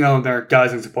 like, we know there are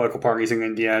dozens of political parties in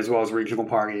India, as well as regional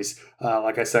parties,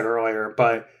 like I said earlier.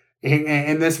 But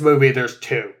in this movie, there's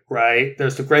two, right?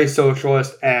 There's the Great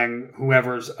Socialist and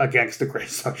whoever's against the Great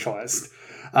Socialist.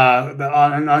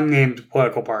 An unnamed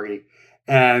political party.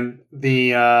 And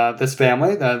this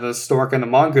family, the stork and the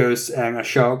mongoose and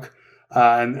Ashok,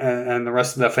 and the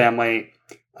rest of the family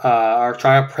are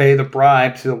trying to pay the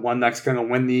bribe to the one that's going to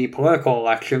win the political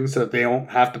election so that they don't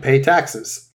have to pay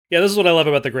taxes. Yeah, this is what I love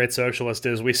about The Great Socialist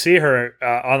is we see her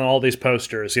on all these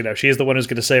posters. You know, she's the one who's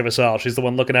going to save us all. She's the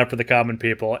one looking out for the common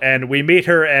people. And we meet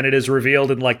her, and it is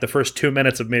revealed in like the first 2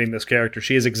 minutes of meeting this character.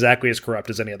 She is exactly as corrupt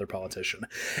as any other politician.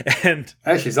 And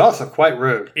she's also quite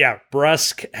rude. Yeah,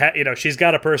 brusque. She's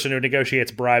got a person who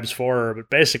negotiates bribes for her, but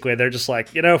basically they're just like,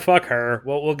 fuck her.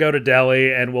 We'll go to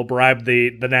Delhi and we'll bribe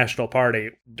the National Party,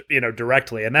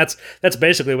 directly. And that's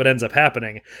basically what ends up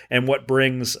happening, and what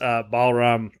brings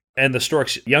Balram and the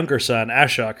Stork's younger son,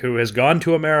 Ashok, who has gone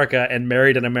to America and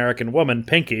married an American woman,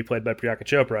 Pinky, played by Priyanka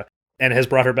Chopra, and has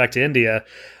brought her back to India.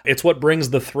 It's what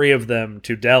brings the three of them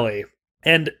to Delhi.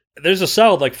 And there's a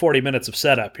solid 40 minutes of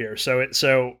setup here.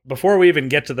 So before we even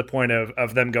get to the point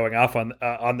of them going off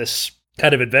on this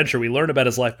kind of adventure, we learn about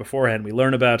his life beforehand. We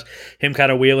learn about him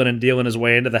kind of wheeling and dealing his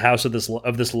way into the house of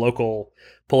this local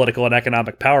political and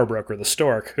economic power broker, the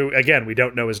Stork, who, again, we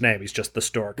don't know his name. He's just the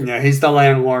Stork. Yeah, he's the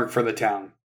landlord for the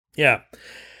town. Yeah.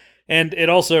 And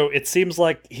it seems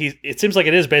like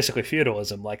it is basically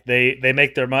feudalism. Like they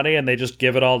make their money and they just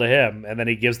give it all to him, and then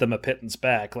he gives them a pittance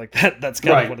back. Like that's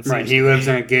kind of what it seems. Right. He lives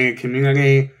in a gated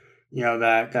community,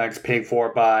 that's paid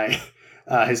for by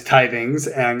his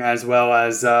tithings and as well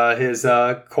as his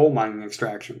coal mining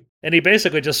extraction. And he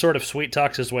basically just sort of sweet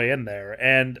talks his way in there.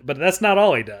 But that's not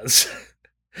all he does.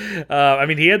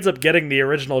 He ends up getting the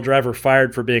original driver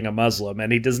fired for being a Muslim,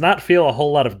 and he does not feel a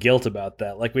whole lot of guilt about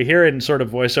that. Like we hear in sort of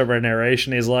voiceover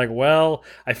narration, he's like, well,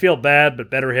 I feel bad, but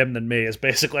better him than me, is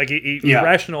basically like he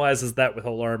rationalizes that with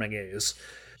alarming ease.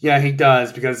 Yeah, he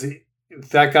does, because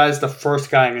that guy's the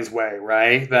first guy in his way,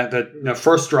 right? That the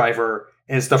first driver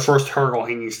is the first hurdle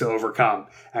he needs to overcome.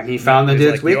 And he found the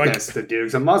dude's weakness. The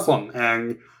dude's a Muslim,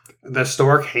 and the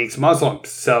Stork hates Muslims,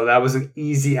 so that was an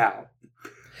easy out.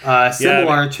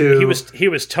 Similar to he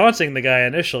was taunting the guy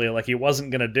initially, like he wasn't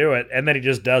going to do it, and then he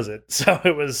just does it. So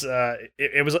it was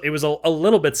a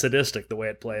little bit sadistic the way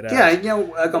it played out. Yeah,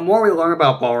 the more we learn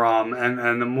about Balram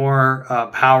and the more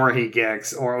power he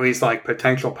gets, or at least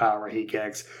potential power he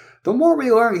gets, the more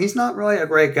we learn he's not really a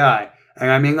great guy.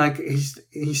 And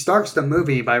he starts the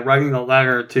movie by writing a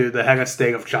letter to the head of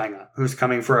state of China, who's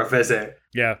coming for a visit.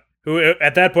 Yeah. Who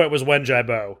at that point was Wen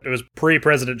Jiabo. It was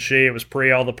pre-President Xi. It was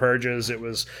pre all the purges. It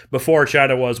was before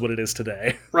China was what it is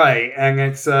today. Right, and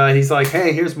it's he's like,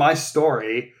 hey, here's my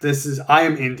story. I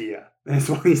am India. That's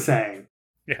what he's saying.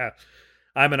 Yeah,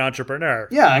 I'm an entrepreneur.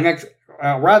 Yeah, and it's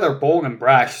a rather bold and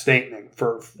brash statement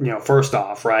for first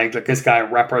off, right? Like this guy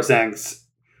represents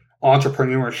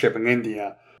entrepreneurship in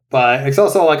India, but it's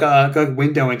also like a good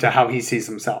window into how he sees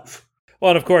himself. Well,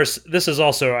 and of course, this is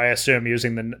also, I assume,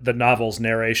 using the novel's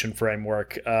narration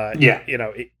framework.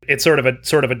 It's sort of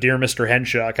a Dear Mr.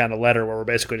 Henshaw kind of letter where we're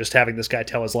basically just having this guy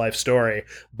tell his life story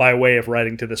by way of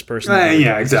writing to this person.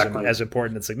 Exactly. As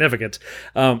important and significant.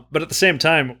 But at the same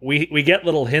time, we get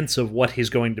little hints of what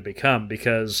he's going to become,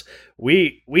 because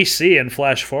we see in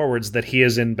flash forwards that he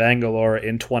is in Bangalore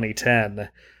in 2010.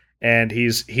 And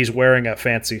he's wearing a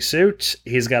fancy suit,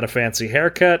 he's got a fancy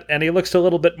haircut, and he looks a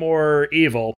little bit more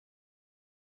evil.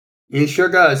 He sure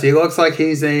does. He looks like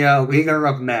he's a leader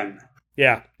of men.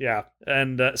 Yeah.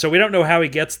 And so we don't know how he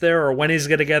gets there or when he's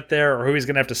going to get there or who he's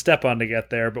going to have to step on to get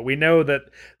there, but we know that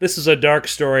this is a dark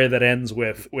story that ends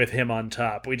with him on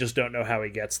top. We just don't know how he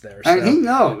gets there. And he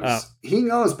knows. He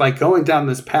knows by going down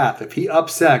this path, if he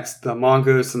upsets the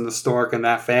Mongoose and the Stork and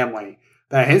that family,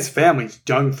 that his family's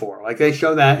done for. Like, they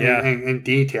show that in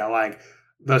detail. Like,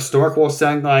 the Stork will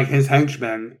send, his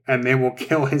henchmen, and they will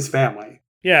kill his family.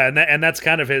 Yeah, and that's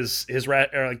kind of his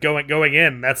going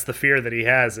in. That's the fear that he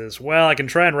has is, well, I can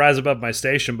try and rise above my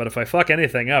station, but if I fuck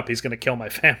anything up, he's going to kill my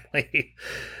family.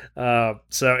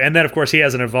 And then of course he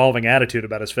has an evolving attitude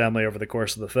about his family over the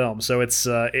course of the film. So it's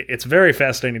very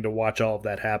fascinating to watch all of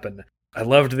that happen. I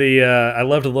loved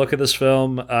the look of this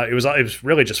film. It was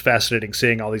really just fascinating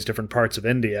seeing all these different parts of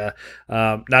India,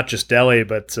 not just Delhi,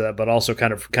 but also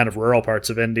kind of rural parts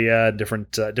of India,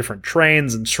 different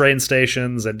trains and train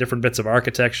stations and different bits of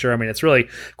architecture. I mean, it's really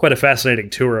quite a fascinating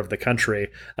tour of the country.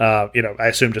 I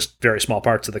assume just very small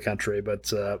parts of the country,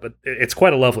 but it's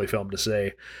quite a lovely film to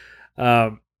see.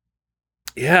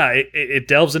 It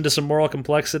delves into some moral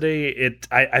complexity.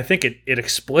 I think it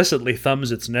explicitly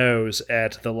thumbs its nose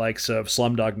at the likes of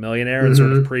Slumdog Millionaire and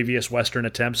sort of previous Western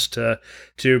attempts to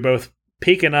both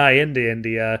peek an eye into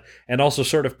India and also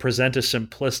sort of present a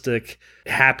simplistic,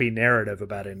 happy narrative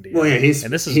about India. Well, yeah,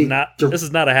 this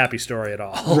is not a happy story at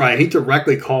all. Right, he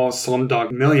directly calls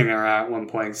Slumdog Millionaire at one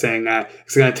point, saying that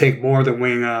it's going to take more than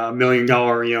winning $1 million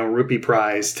rupee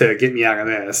prize to get me out of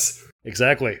this.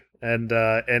 Exactly. And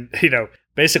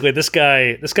Basically, this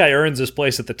guy earns his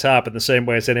place at the top in the same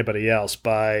way as anybody else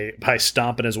by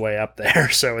stomping his way up there.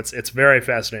 So it's very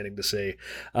fascinating to see.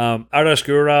 Ardas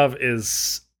Gurov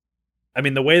is, I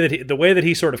mean, the way that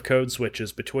he sort of code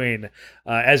switches between,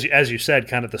 as you said,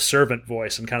 kind of the servant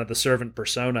voice and kind of the servant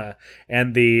persona,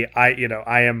 and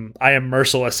I am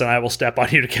merciless and I will step on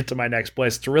you to get to my next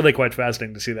place. It's really quite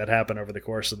fascinating to see that happen over the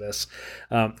course of this,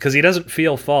 because he doesn't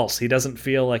feel false. He doesn't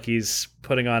feel like he's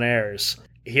putting on airs.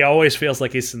 He always feels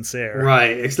like he's sincere.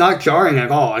 Right. It's not jarring at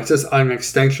all. It's just an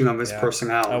extension of his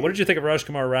personality. What did you think of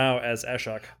Rajkumar Rao as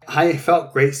Ashok? I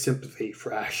felt great sympathy for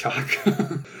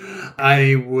Ashok.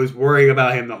 I was worried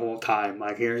about him the whole time.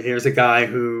 Like, here's a guy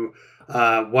who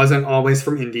wasn't always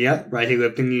from India, right? He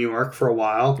lived in New York for a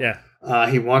while. Yeah.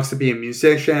 He wants to be a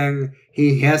musician.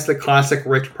 He has the classic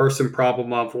rich person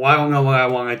problem of, well, I don't know what I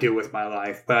want to do with my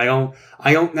life, but I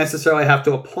don't necessarily have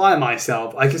to apply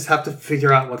myself. I just have to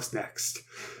figure out what's next.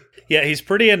 Yeah, he's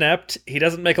pretty inept. He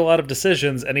doesn't make a lot of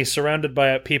decisions, and he's surrounded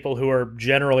by people who are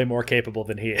generally more capable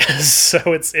than he is.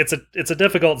 So it's a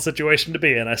difficult situation to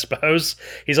be in, I suppose.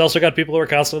 He's also got people who are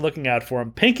constantly looking out for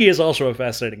him. Pinky is also a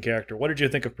fascinating character. What did you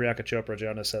think of Priyanka Chopra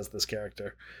Jonas as this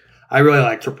character? I really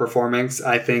liked her performance.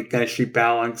 I think that she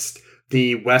balanced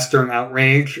the Western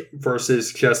outrage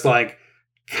versus just like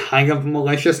kind of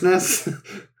maliciousness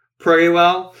pretty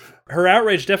well. Her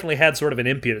outrage definitely had sort of an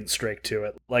impudent streak to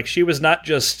it. Like, she was not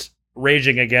just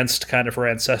raging against kind of her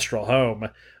ancestral home,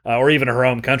 or even her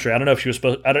home country. I don't know if she was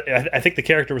supposed. I think the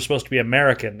character was supposed to be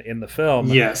American in the film.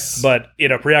 Yes, but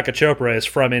Priyanka Chopra is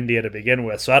from India to begin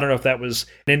with, so I don't know if that was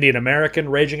an Indian American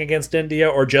raging against India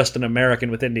or just an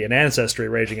American with Indian ancestry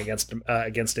raging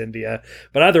against India.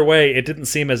 But either way, it didn't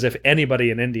seem as if anybody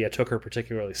in India took her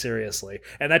particularly seriously,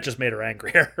 and that just made her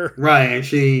angrier. Right, and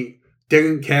she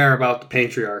didn't care about the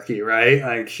patriarchy, right?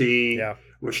 Like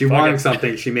when she wanted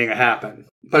something, she made it happen.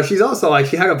 But she's also like,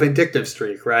 she had a vindictive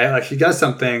streak, right? Like, she does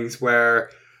some things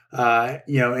where,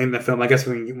 in the film, I guess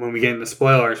when we get into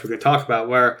spoilers, we could talk about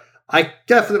where I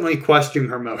definitely question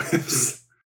her motives.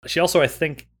 She also, I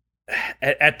think,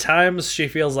 at times she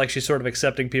feels like she's sort of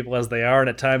accepting people as they are, and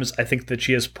at times I think that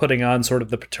she is putting on sort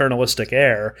of the paternalistic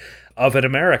air of an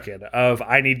American, of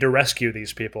I need to rescue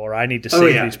these people, or I need to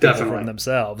save these people from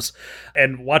themselves.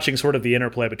 And watching sort of the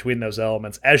interplay between those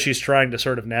elements as she's trying to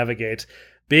sort of navigate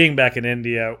being back in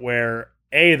India, where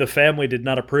A, the family did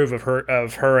not approve of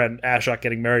her and Ashok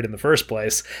getting married in the first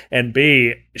place, and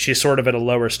B, she's sort of at a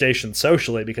lower station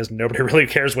socially because nobody really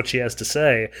cares what she has to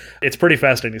say. It's pretty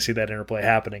fascinating to see that interplay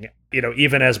happening,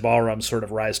 even as Balram's sort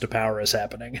of rise to power is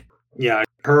happening. Yeah,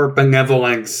 her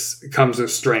benevolence comes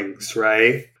with strings,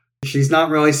 right? She's not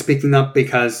really speaking up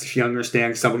because she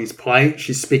understands somebody's plight.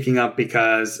 She's speaking up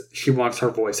because she wants her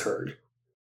voice heard.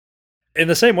 In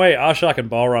the same way, Ashok and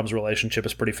Balram's relationship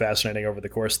is pretty fascinating over the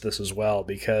course of this as well,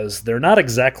 because they're not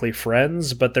exactly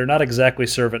friends, but they're not exactly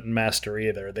servant and master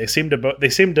either. They seem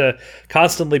to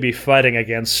constantly be fighting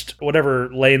against whatever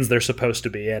lanes they're supposed to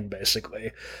be in,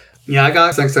 basically. Yeah, I got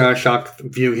a sense that Ashok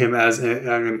view him as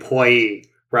an employee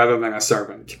rather than a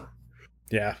servant.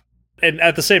 Yeah. And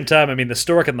at the same time, I mean, the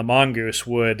stork and the mongoose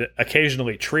would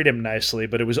occasionally treat him nicely,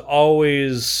 but it was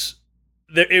always...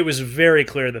 It was very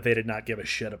clear that they did not give a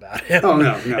shit about him. Oh,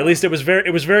 no. At least it was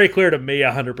very clear to me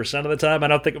 100% of the time. I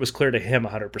don't think it was clear to him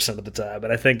 100% of the time.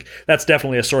 But I think that's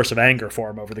definitely a source of anger for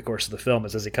him over the course of the film,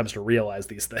 as he comes to realize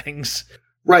these things.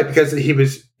 Right, because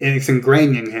it's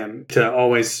ingrained in him to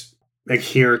always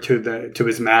adhere to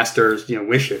his master's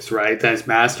wishes, right? That his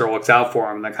master looks out for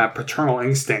him, that kind of paternal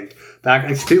instinct, that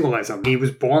is feudalism. He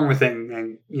was born with it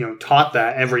and taught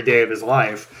that every day of his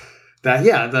life. That,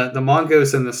 the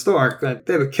mongoose and the stork,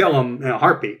 they would kill him in a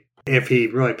heartbeat if he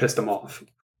really pissed them off.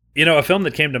 A film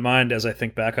that came to mind as I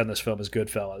think back on this film is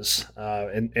Goodfellas,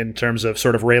 in terms of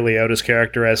sort of Ray Liotta's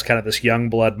character as kind of this young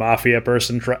blood mafia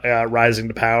person rising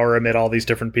to power amid all these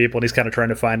different people, and he's kind of trying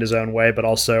to find his own way, but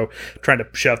also trying to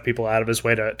shove people out of his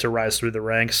way to rise through the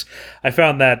ranks. I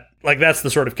found that, that's the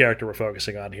sort of character we're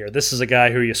focusing on here. This is a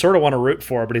guy who you sort of want to root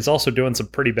for, but he's also doing some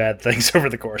pretty bad things over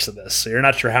the course of this, so you're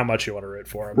not sure how much you want to root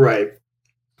for him. Right.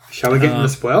 Shall we get into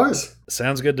spoilers?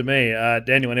 Sounds good to me.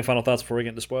 Daniel, any final thoughts before we get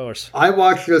into spoilers? I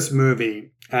watched this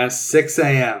movie at 6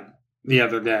 a.m. the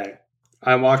other day.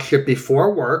 I watched it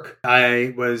before work.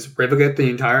 I was riveted the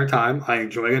entire time. I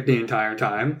enjoyed it the entire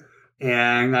time.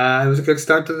 And it was a good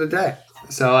start to the day.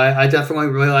 So I definitely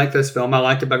really like this film. I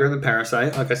liked it better than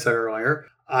Parasite, like I said earlier.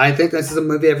 I think this is a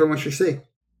movie everyone should see.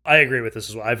 I agree with this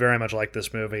as well. I very much like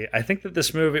this movie. I think that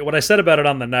this movie, what I said about it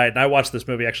on the night, and I watched this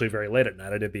movie actually very late at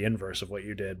night. I did the inverse of what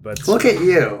you did. But look at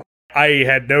you. I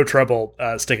had no trouble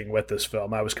sticking with this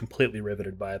film. I was completely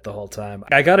riveted by it the whole time.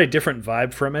 I got a different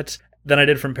vibe from it. than I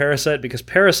did from Parasite, because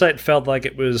Parasite felt like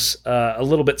it was a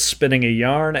little bit spinning a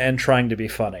yarn and trying to be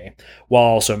funny while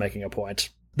also making a point.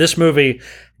 This movie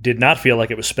did not feel like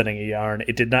it was spinning a yarn.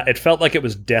 It did not. It felt like it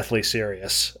was deathly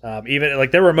serious. Even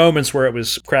like there were moments where it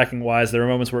was cracking wise. There were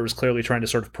moments where it was clearly trying to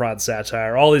sort of prod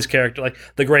satire. All these characters, like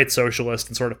the great socialist,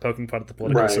 and sort of poking fun at the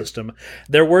political system.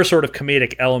 There were sort of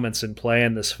comedic elements in play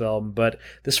in this film, but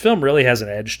this film really has an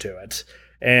edge to it.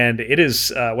 And it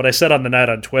is what I said on the night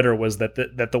on Twitter was that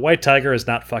the White Tiger is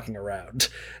not fucking around,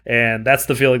 and that's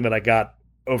the feeling that I got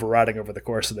overriding over the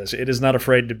course of this. It is not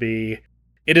afraid to be.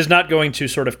 It is not going to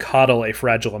sort of coddle a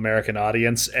fragile American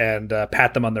audience and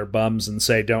pat them on their bums and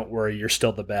say, "Don't worry, you're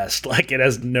still the best." Like, it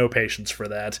has no patience for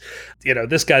that. You know,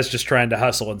 this guy's just trying to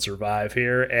hustle and survive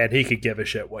here, and he could give a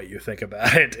shit what you think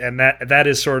about it. And that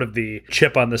is sort of the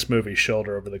chip on this movie's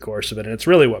shoulder over the course of it. And it's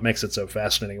really what makes it so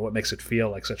fascinating, what makes it feel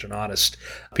like such an honest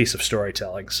piece of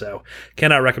storytelling. So,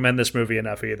 cannot recommend this movie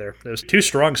enough either. There's 2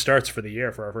 strong starts for the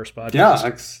year for our first podcast.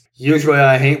 Yeah, usually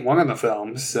I hate one of the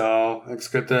films, so it's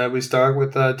good that we start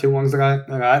with 2 ones that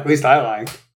I at least I like.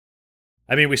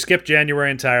 I mean, we skipped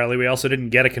January entirely. We also didn't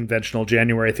get a conventional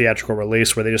January theatrical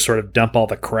release where they just sort of dump all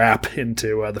the crap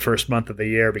into the first month of the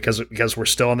year because we're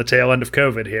still on the tail end of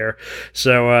COVID here.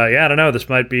 So I don't know. This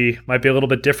might be a little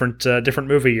bit different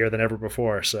movie year than ever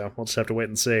before. So we'll just have to wait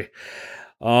and see.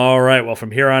 All right. Well,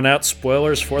 from here on out,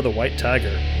 spoilers for The White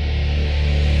Tiger.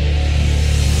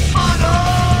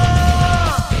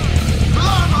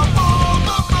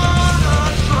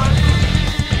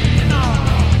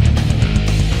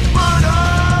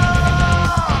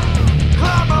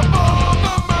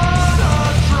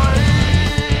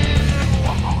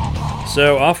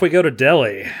 So off we go to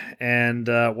Delhi, and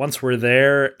once we're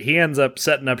there, he ends up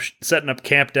setting up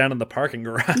camp down in the parking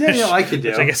garage. Yeah, like you do.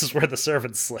 Which I guess is where the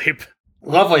servants sleep.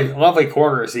 Lovely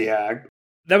quarters he had.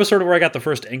 That was sort of where I got the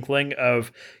first inkling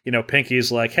of,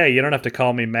 Pinky's like, hey, you don't have to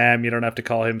call me ma'am, you don't have to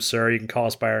call him sir, you can call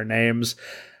us by our names.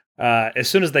 As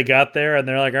soon as they got there and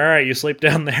they're like, all right, you sleep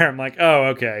down there, I'm like, oh,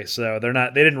 okay. So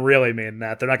they didn't really mean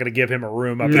that. They're not going to give him a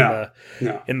room up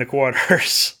in the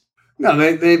quarters. No,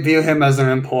 they view him as an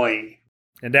employee.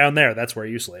 And down there, that's where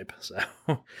you sleep. So,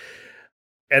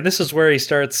 and this is where he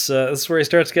starts.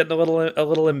 Getting a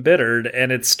little embittered,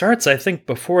 and it starts, I think,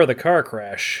 before the car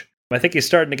crash. I think he's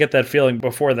starting to get that feeling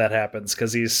before that happens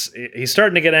because he's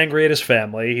starting to get angry at his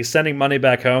family. He's sending money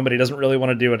back home, but he doesn't really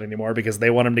want to do it anymore because they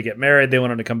want him to get married. They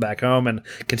want him to come back home and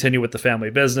continue with the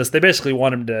family business. They basically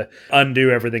want him to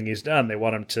undo everything he's done. They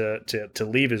want him to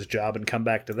leave his job and come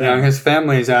back to them. Yeah, and his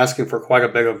family is asking for quite a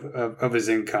bit of his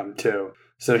income too.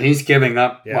 So he's giving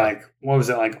up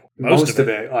most of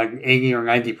it, like 80 or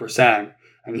 90%,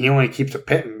 and he only keeps a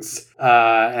pittance.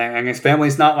 And his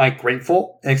family's not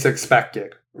grateful; it's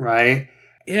expected, right?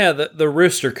 Yeah, the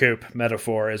rooster coop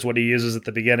metaphor is what he uses at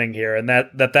the beginning here, and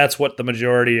that's what the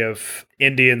majority of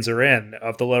Indians are in,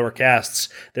 of the lower castes.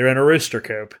 They're in a rooster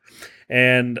coop.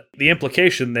 And the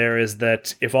implication there is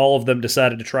that if all of them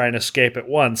decided to try and escape at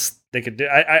once, they could do.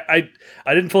 I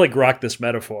didn't fully grok this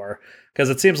metaphor because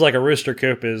it seems like a rooster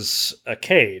coop is a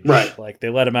cage, right? Like they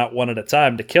let them out one at a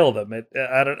time to kill them.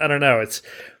 I don't know.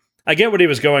 I get what he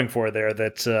was going for there.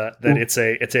 That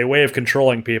it's a way of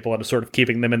controlling people and sort of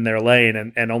keeping them in their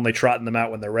lane and only trotting them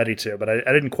out when they're ready to. But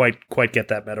I didn't quite get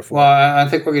that metaphor. Well, I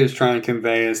think what he was trying to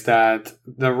convey is that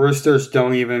the roosters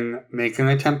don't even make an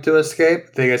attempt to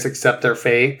escape. They just accept their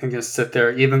fate and just sit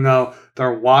there, even though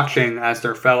they're watching as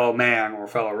their fellow man or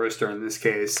fellow rooster in this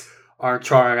case are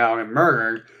charred out and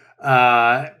murdered.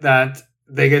 That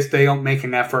they don't make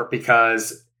an effort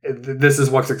because this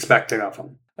is what's expected of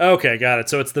them. Okay, got it.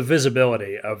 So it's the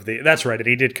visibility of that's right. And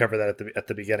he did cover that at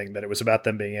the beginning, that it was about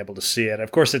them being able to see it.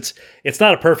 Of course, it's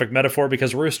not a perfect metaphor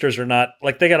because roosters are not,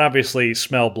 they can obviously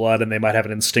smell blood and they might have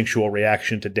an instinctual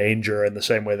reaction to danger in the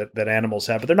same way that animals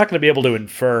have, but they're not going to be able to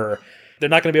infer. They're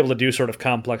not going to be able to do sort of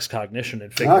complex cognition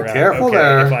and figure out, careful okay,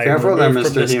 there. if I Careful remove there,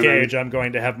 from Mr. this Human. cage, I'm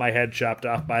going to have my head chopped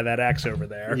off by that axe over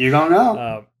there. You don't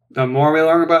know. The more we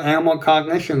learn about animal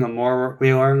cognition, the more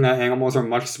we learn that animals are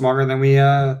much smarter than we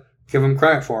give them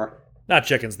credit for. Not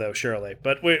chickens, though, surely.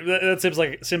 But that seems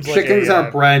like chickens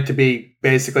are bred to be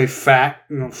basically fat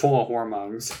and full of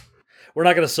hormones. We're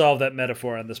not going to solve that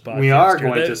metaphor on this podcast. We are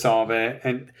going to solve it.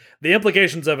 And the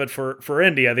implications of it for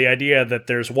India, the idea that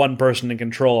there's one person in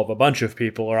control of a bunch of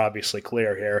people, are obviously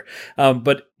clear here.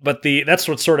 But that's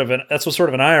what's sort of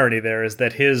an irony there, is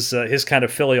that his kind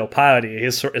of filial piety,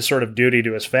 his sort of duty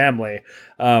to his family,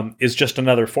 is just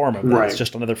another form of that. Right. It's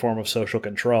just another form of social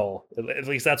control. At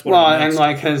least that's what. Well, and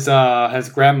like his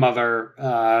grandmother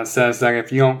says that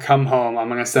if you don't come home, I'm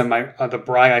going to send the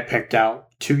bride I picked out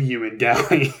to you in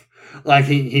Delhi. Like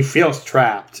he feels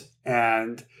trapped,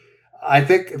 and I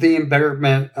think the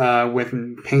embitterment with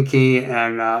Pinky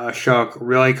and Ashok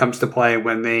really comes to play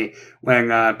when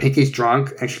Pinky's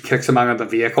drunk and she kicks him out of the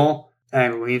vehicle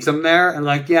and leaves him there, and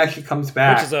like, yeah, she comes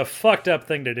back. Which is a fucked up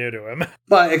thing to do to him.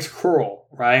 But it's cruel,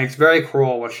 right? It's very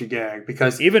cruel what she did,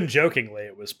 because even jokingly,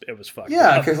 it was fucked up.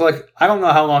 Yeah, because like, I don't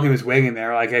know how long he was waiting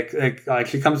there. Like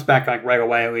she comes back like right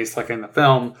away, at least like in the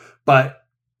film. But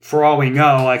for all we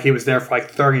know, like he was there for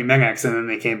like 30 minutes, and then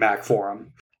they came back for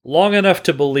him. Long enough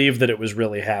to believe that it was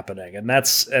really happening, and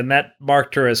that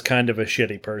marked her as kind of a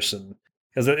shitty person.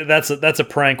 Because that's a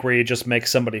prank where you just make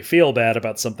somebody feel bad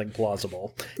about something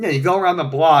plausible. Yeah, you go around the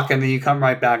block and then you come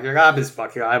right back. You're like,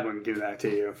 fuck you, I wouldn't do that to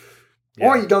you. Yeah.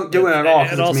 Or you don't do it at all.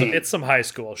 And also, it's some high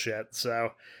school shit. So,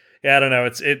 yeah, I don't know.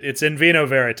 It's in vino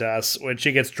veritas. When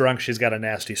she gets drunk, she's got a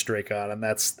nasty streak on, and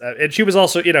and she was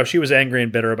also, she was angry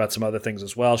and bitter about some other things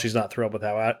as well. She's not thrilled with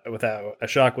how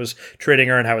Ashok was treating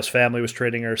her and how his family was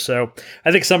treating her. So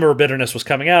I think some of her bitterness was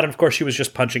coming out, and of course she was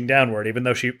just punching downward, even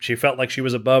though she felt like she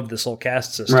was above this whole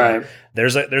caste system. Right.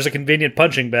 There's a convenient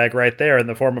punching bag right there in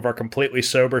the form of our completely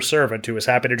sober servant who is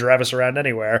happy to drive us around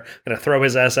anywhere. Going to throw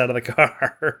his ass out of the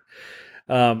car.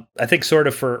 I think sort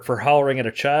of for hollering at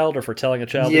a child or for telling a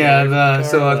child. Yeah, a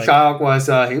child was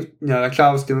a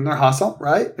child was doing their hustle,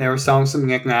 right? They were selling some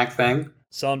knick-knack thing,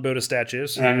 selling Buddha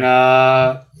statues, and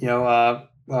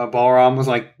Balaram was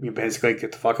like, "You basically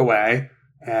get the fuck away,"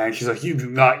 and she's like, "You do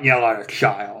not yell at a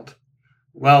child."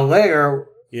 Well, later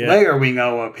we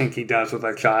know what Pinky does with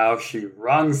a child. She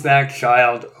runs that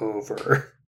child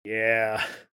over. Yeah.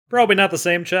 Probably not the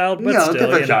same child, but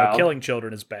still, killing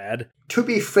children is bad. To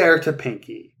be fair to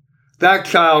Pinky, that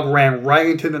child ran right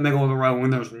into the middle of the road when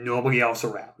there was nobody else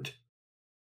around.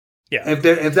 Yeah.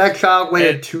 If that child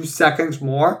waited 2 seconds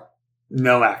more,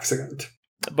 no accident.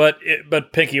 But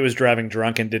Pinky was driving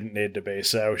drunk and didn't need to be,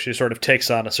 so she sort of takes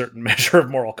on a certain measure of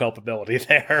moral culpability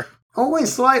there. Only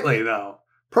slightly, though.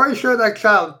 Pretty sure that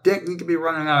child didn't need to be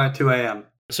running out at 2 a.m.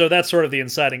 So that's sort of the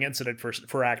inciting incident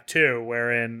for Act 2,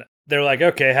 wherein they're like,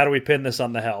 okay, how do we pin this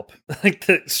on the help? Like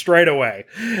straight away.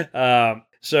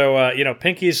 So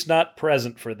Pinky's not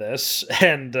present for this,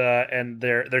 and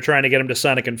they're trying to get him to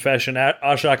sign a confession.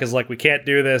 Ashok is like, we can't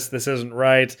do this. This isn't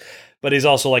right. But he's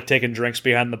also like taking drinks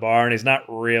behind the bar, and he's not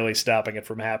really stopping it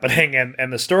from happening.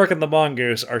 And the stork and the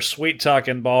mongoose are sweet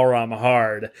talking Balaram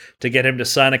hard to get him to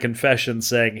sign a confession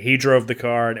saying he drove the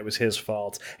car and it was his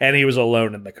fault, and he was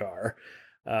alone in the car.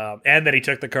 And that he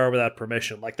took the car without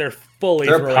permission. Like they're throwing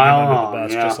him under the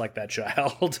bus, just like that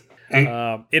child.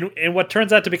 In what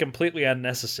turns out to be completely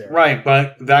unnecessary. Right,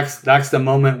 but that's the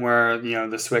moment where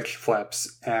the switch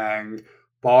flips, and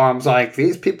Balaram's like,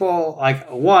 these people, like,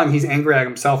 one, he's angry at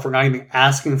himself for not even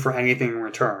asking for anything in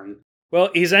return. Well,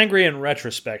 he's angry in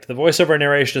retrospect. The voiceover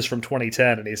narration is from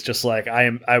 2010, and he's just like,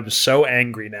 I'm so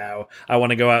angry now. I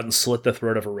want to go out and slit the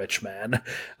throat of a rich man.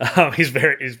 He's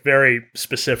very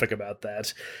specific about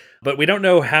that. But we don't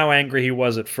know how angry he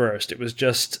was at first. It was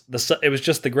just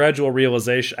the gradual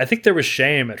realization. I think there was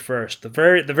shame at first. The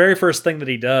very first thing that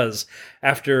he does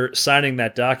after signing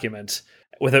that document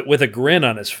with a grin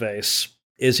on his face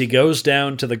is he goes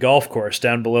down to the golf course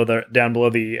down below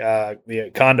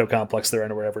the condo complex they're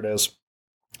in, or wherever it is.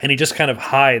 And he just kind of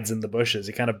hides in the bushes.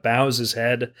 He kind of bows his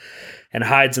head and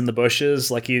hides in the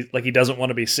bushes like he doesn't want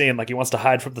to be seen, like he wants to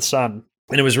hide from the sun.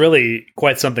 And it was really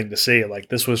quite something to see. Like,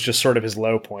 this was just sort of his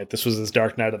low point. This was his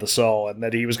dark night of the soul, and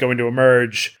that he was going to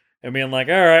emerge and being like,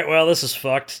 all right, well, this is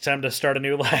fucked. Time to start a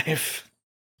new life.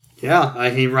 Yeah,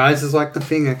 he rises like the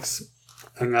phoenix,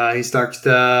 and he starts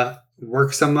to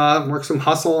work some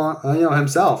hustle,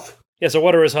 himself. Yeah, so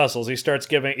what are his hustles? He starts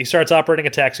operating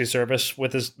a taxi service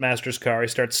with his master's car. He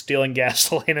starts stealing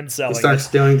gasoline and selling it. He starts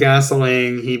stealing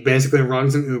gasoline. He basically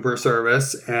runs an Uber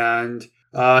service, and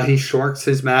he shorts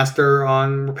his master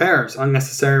on repairs,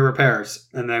 unnecessary repairs,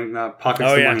 and then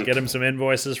pockets the money. Get him some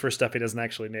invoices for stuff he doesn't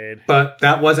actually need. But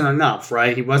that wasn't enough,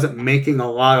 right? He wasn't making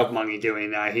a lot of money doing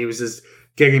that. He was just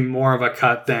getting more of a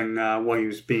cut than what he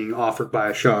was being offered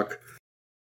by Ashok.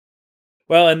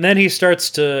 Well, and then he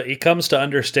comes to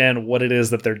understand what it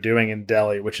is that they're doing in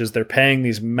Delhi, which is they're paying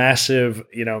these massive,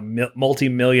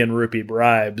 multi-million rupee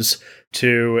bribes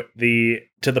to the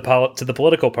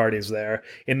political parties there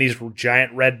in these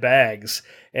giant red bags.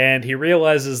 And he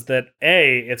realizes that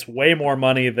it's way more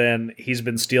money than he's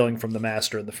been stealing from the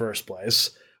master in the first place,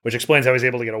 which explains how he's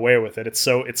able to get away with it. It's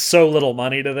so little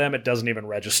money to them, it doesn't even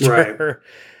register.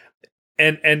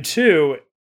 Right. And two,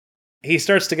 he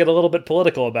starts to get a little bit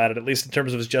political about it, at least in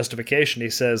terms of his justification. He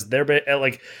says he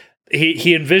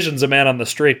envisions a man on the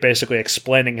street basically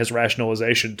explaining his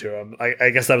rationalization to him. I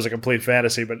guess that was a complete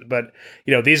fantasy, but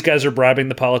these guys are bribing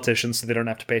the politicians so they don't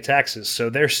have to pay taxes.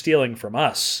 So they're stealing from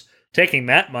us taking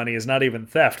that money is not even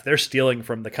theft. They're stealing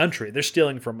from the country. They're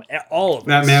stealing from all of us.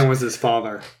 That man was his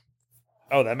father.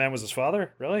 Oh, that man was his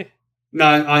father? Really?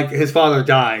 No, like his father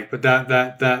died, but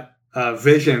that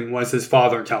vision was his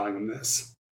father telling him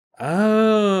this.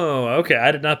 Oh, okay.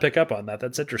 I did not pick up on that.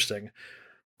 That's interesting.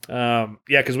 Yeah,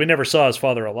 because we never saw his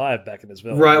father alive back in his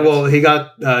village. Right. Well, he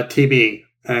got TB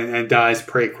and dies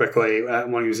pretty quickly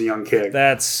when he was a young kid.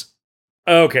 That's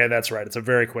okay. That's right. It's a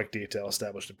very quick detail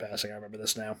established in passing. I remember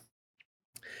this now.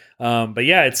 But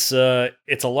yeah, it's a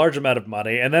large amount of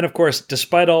money, and then of course,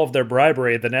 despite all of their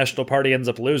bribery, the National Party ends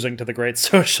up losing to the Great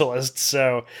Socialists.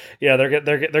 So yeah,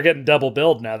 they're getting double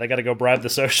billed now. They got to go bribe the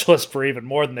socialists for even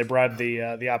more than they bribed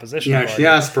the opposition. Yeah, party. she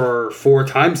asked for 4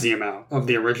 times the amount of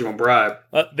the original bribe.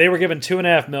 They were given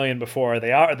 $2.5 million before.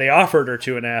 They offered her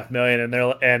 $2.5 million,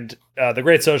 and the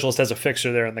Great Socialist has a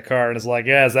fixer there in the car and is like,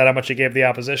 "Yeah, is that how much you gave the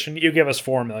opposition? You give us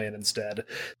 $4 million instead."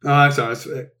 Oh, I'm sorry.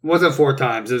 It wasn't 4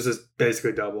 times. It was just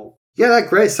basically double. Yeah, that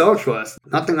Great Socialist.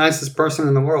 Not the nicest person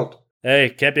in the world. Hey,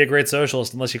 can't be a great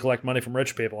socialist unless you collect money from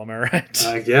rich people. Am I right?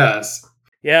 I guess.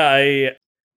 Yeah,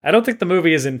 I don't think the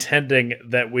movie is intending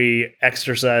that we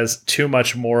exercise too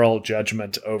much moral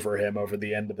judgment over him over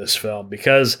the end of this film,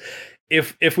 because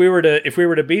if we were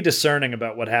to be discerning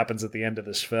about what happens at the end of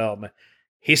this film,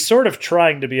 he's sort of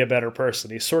trying to be a better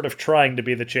person. He's sort of trying to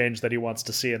be the change that he wants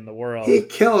to see in the world. He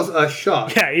kills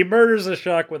Ashok. Yeah, he murders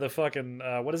Ashok with a fucking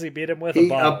what does he beat him with?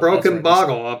 A broken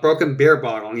bottle, a broken beer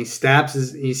bottle, and he stabs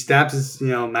his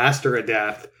master to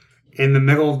death in the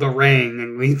middle of the rain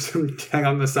and leaves him dead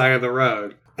on the side of the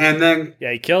road. And then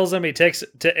he kills him. He takes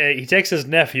his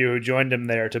nephew who joined him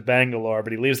there to Bangalore,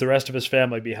 but he leaves the rest of his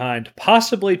family behind,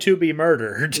 possibly to be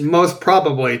murdered. Most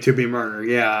probably to be murdered,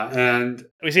 yeah. And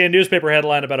we see a newspaper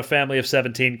headline about a family of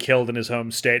 17 killed in his home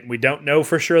state, and we don't know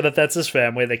for sure that that's his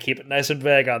family. They keep it nice and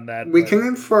vague on that. We can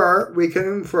infer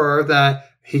that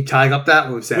he tied up that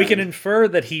loose end. We can infer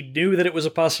that he knew that it was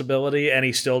a possibility, and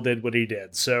he still did what he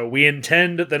did. So we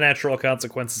intend the natural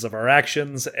consequences of our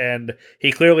actions, and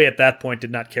he clearly at that point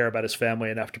did not care about his family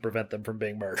enough to prevent them from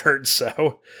being murdered.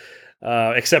 So,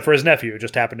 except for his nephew, who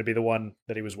just happened to be the one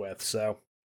that he was with. So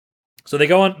they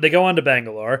go on to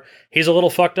Bangalore. He's a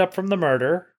little fucked up from the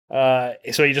murder.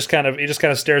 So he just kind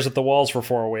of stares at the walls for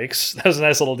 4 weeks. That was a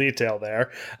nice little detail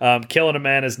there. Killing a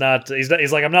man is not. He's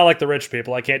like, I'm not like the rich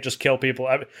people. I can't just kill people.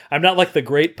 I'm not like the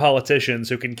great politicians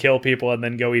who can kill people and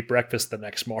then go eat breakfast the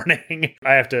next morning.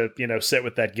 I have to, sit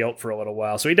with that guilt for a little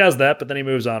while. So he does that, but then he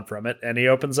moves on from it, and he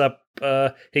opens up.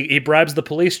 He bribes the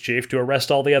police chief to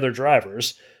arrest all the other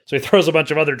drivers. So he throws a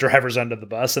bunch of other drivers under the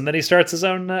bus, and then he starts his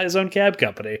own cab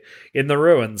company in the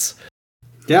ruins.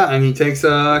 Yeah, and he takes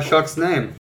Ashok's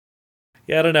name.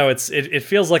 Yeah, I don't know. It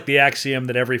feels like the axiom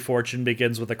that every fortune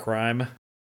begins with a crime.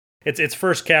 It's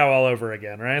first cow all over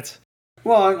again, right?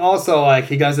 Well, and also,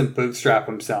 he doesn't bootstrap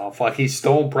himself. He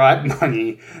stole bribe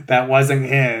money that wasn't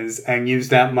his and used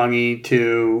that money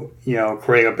to,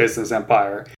 create a business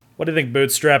empire. What do you think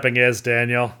bootstrapping is,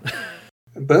 Daniel?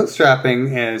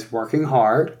 Bootstrapping is working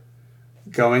hard,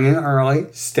 going in early,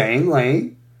 staying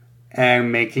late,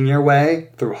 and making your way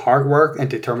through hard work and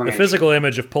determination. The physical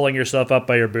image of pulling yourself up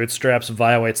by your bootstraps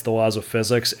violates the laws of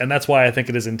physics, and that's why I think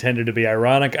it is intended to be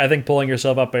ironic. I think pulling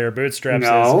yourself up by your bootstraps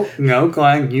No,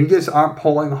 Glenn, you just aren't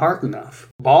pulling hard enough.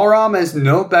 Balaram is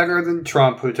no better than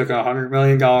Trump, who took $100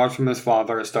 million from his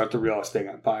father to start the real estate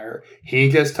empire. He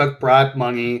just took bribe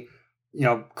money,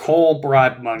 coal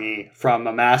bribe money from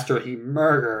the master he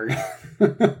murdered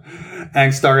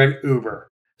and started Uber.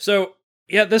 So,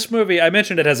 yeah, this movie, I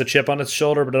mentioned it has a chip on its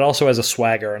shoulder, but it also has a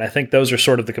swagger, and I think those are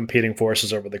sort of the competing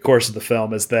forces over the course of the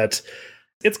film, is that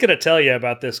it's going to tell you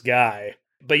about this guy,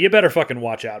 but you better fucking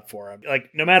watch out for him.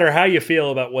 No matter how you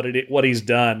feel about what he's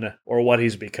done or what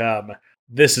he's become,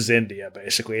 this is India,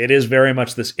 basically. It is very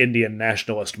much this Indian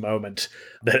nationalist moment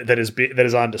that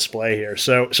is on display here.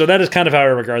 So that is kind of how I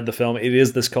regard the film. It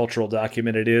is this cultural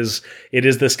document. It is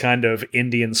this kind of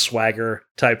Indian swagger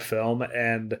type film,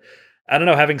 and I don't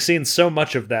know, having seen so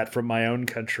much of that from my own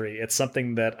country, it's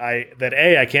something that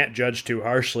A, I can't judge too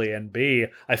harshly, and B,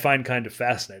 I find kind of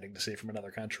fascinating to see from another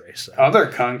country. So. Other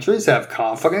countries have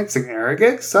confidence and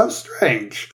arrogance? So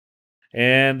strange.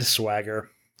 And swagger.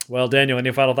 Well, Daniel,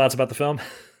 any final thoughts about the film?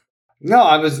 No,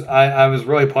 I was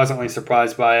really pleasantly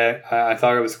surprised by it. I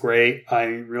thought it was great. I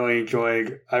really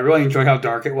enjoyed how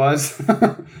dark it was.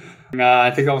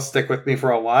 I think it'll stick with me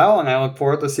for a while, and I look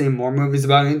forward to seeing more movies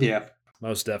about India.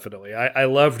 Most definitely. I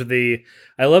loved the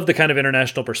kind of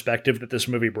international perspective that this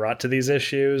movie brought to these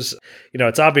issues.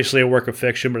 It's obviously a work of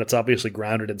fiction, but it's obviously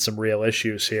grounded in some real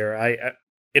issues here.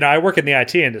 I work in the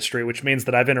IT industry, which means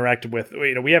that I've interacted with,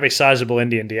 we have a sizable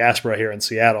Indian diaspora here in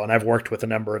Seattle, and I've worked with a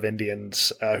number of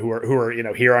Indians who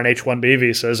are here on H-1B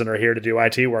visas and are here to do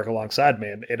IT work alongside me.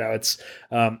 And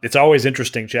it's always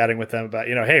interesting chatting with them about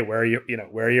hey, where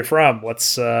are you from?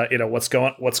 What's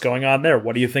going on there?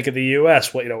 What do you think of the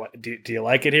U.S.? Do you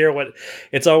like it here?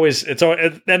 It's always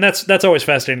and that's always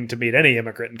fascinating to meet any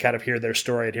immigrant and kind of hear their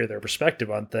story and hear their perspective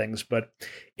on things. But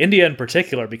India in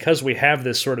particular, because we have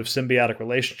this sort of symbiotic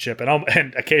relationship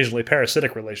and occasionally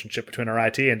parasitic relationship between our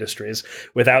IT industries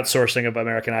with outsourcing of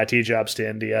American IT jobs to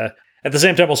India. At the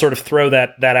same time, we'll sort of throw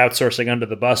that outsourcing under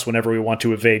the bus whenever we want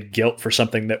to evade guilt for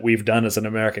something that we've done as an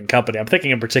American company. I'm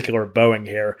thinking in particular of Boeing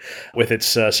here with its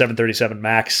 737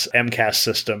 MAX MCAS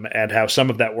system and how some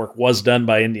of that work was done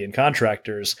by Indian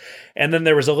contractors. And then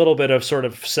there was a little bit of sort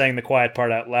of saying the quiet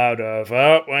part out loud of,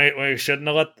 oh, wait, we shouldn't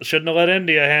have let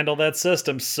India handle that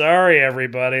system. Sorry,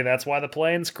 everybody. That's why the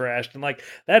planes crashed. And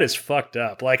that is fucked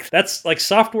up. That's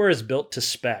software is built to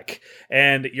spec.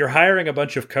 And you're hiring a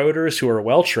bunch of coders who are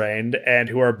well-trained and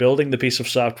who are building the piece of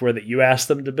software that you asked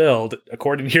them to build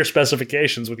according to your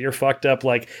specifications with your fucked up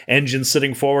engine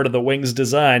sitting forward of the wings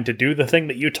design to do the thing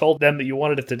that you told them that you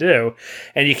wanted it to do.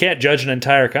 And you can't judge an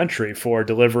entire country for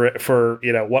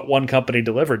what one company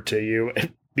delivered to you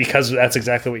because that's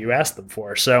exactly what you asked them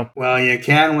for. So, well, you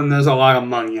can when there's a lot of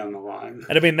money on the line.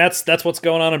 And I mean, that's what's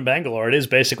going on in Bangalore. It is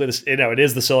basically this, it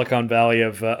is the Silicon Valley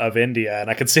of India. And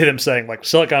I could see them saying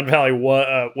Silicon Valley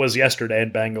was yesterday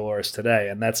and Bangalore is today.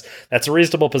 And that's a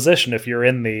reasonable position if you're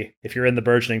in the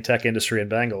burgeoning tech industry in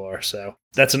Bangalore. So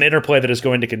that's an interplay that is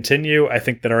going to continue. I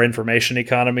think that our information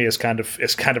economy is kind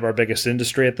of our biggest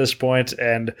industry at this point.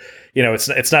 And,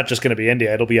 it's not just going to be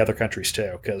India. It'll be other countries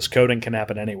too, because coding can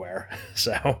happen anywhere.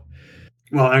 So.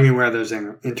 Well, anywhere there's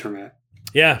internet.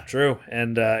 Yeah, true.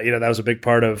 And, that was a big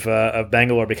part of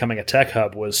Bangalore becoming a tech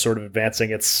hub was sort of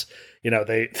advancing its,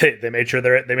 they made sure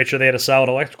they had a solid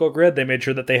electrical grid. They made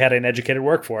sure that they had an educated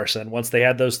workforce. And once they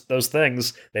had those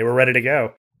things, they were ready to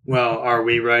go. Well, are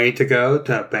we ready to go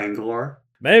to Bangalore?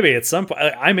 Maybe at some point.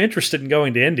 I'm interested in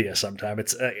going to India sometime.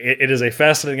 It is a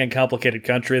fascinating and complicated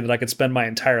country that I could spend my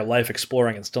entire life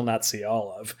exploring and still not see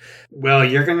all of. Well,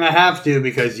 you're going to have to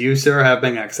because you, sir, have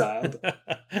been exiled.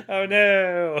 Oh,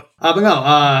 no. But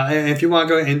no, if you want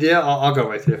to go to India, I'll go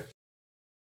with you.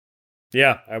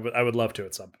 Yeah, I would love to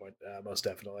at some point, most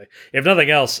definitely. If nothing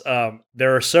else,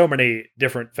 there are so many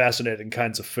different fascinating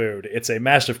kinds of food. It's a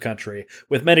massive country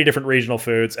with many different regional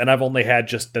foods, and I've only had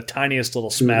just the tiniest little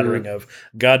smattering of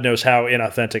God knows how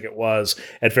inauthentic it was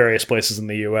at various places in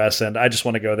the U.S., and I just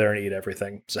want to go there and eat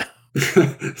everything. So.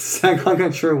 Sound like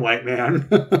a true white man.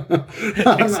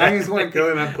 Exactly. I just want to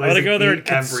go to that place. I want to go there and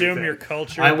consume everything. your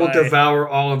culture. I will devour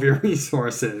all of your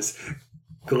resources.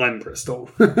 Glenn Bristol.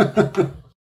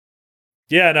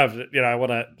 Yeah, no, I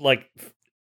want to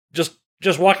just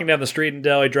walking down the street in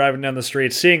Delhi, driving down the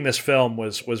street, seeing this film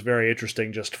was very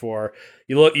interesting. Just for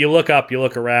you look up, you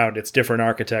look around. It's different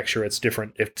architecture. It's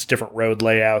different road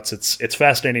layouts. It's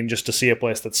fascinating just to see a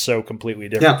place that's so completely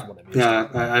different from what I'm used to.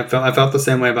 I felt the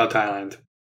same way about Thailand.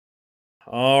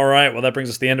 All right. Well, that brings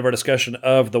us to the end of our discussion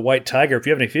of The White Tiger. If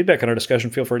you have any feedback on our discussion,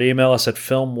 feel free to email us at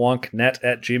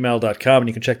filmwonknet@gmail.com, and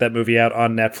you can check that movie out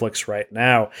on Netflix right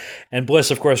now. And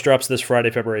Bliss, of course, drops this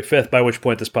Friday, February 5th, by which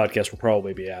point this podcast will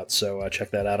probably be out. So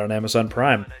check that out on Amazon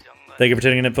Prime. Thank you for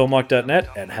tuning in at filmwonk.net,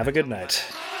 and have a good night.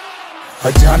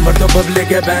 जानवर तो बदले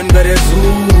के ban करे तू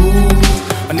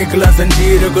निकला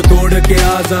जंजीर को तोड़ के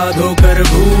आजाद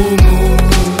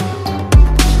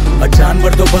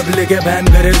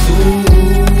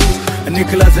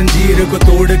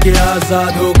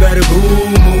होकर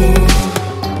घूमूं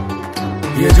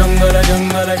ये जंगल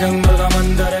जंगल जंगल का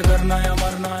मंदिर करना या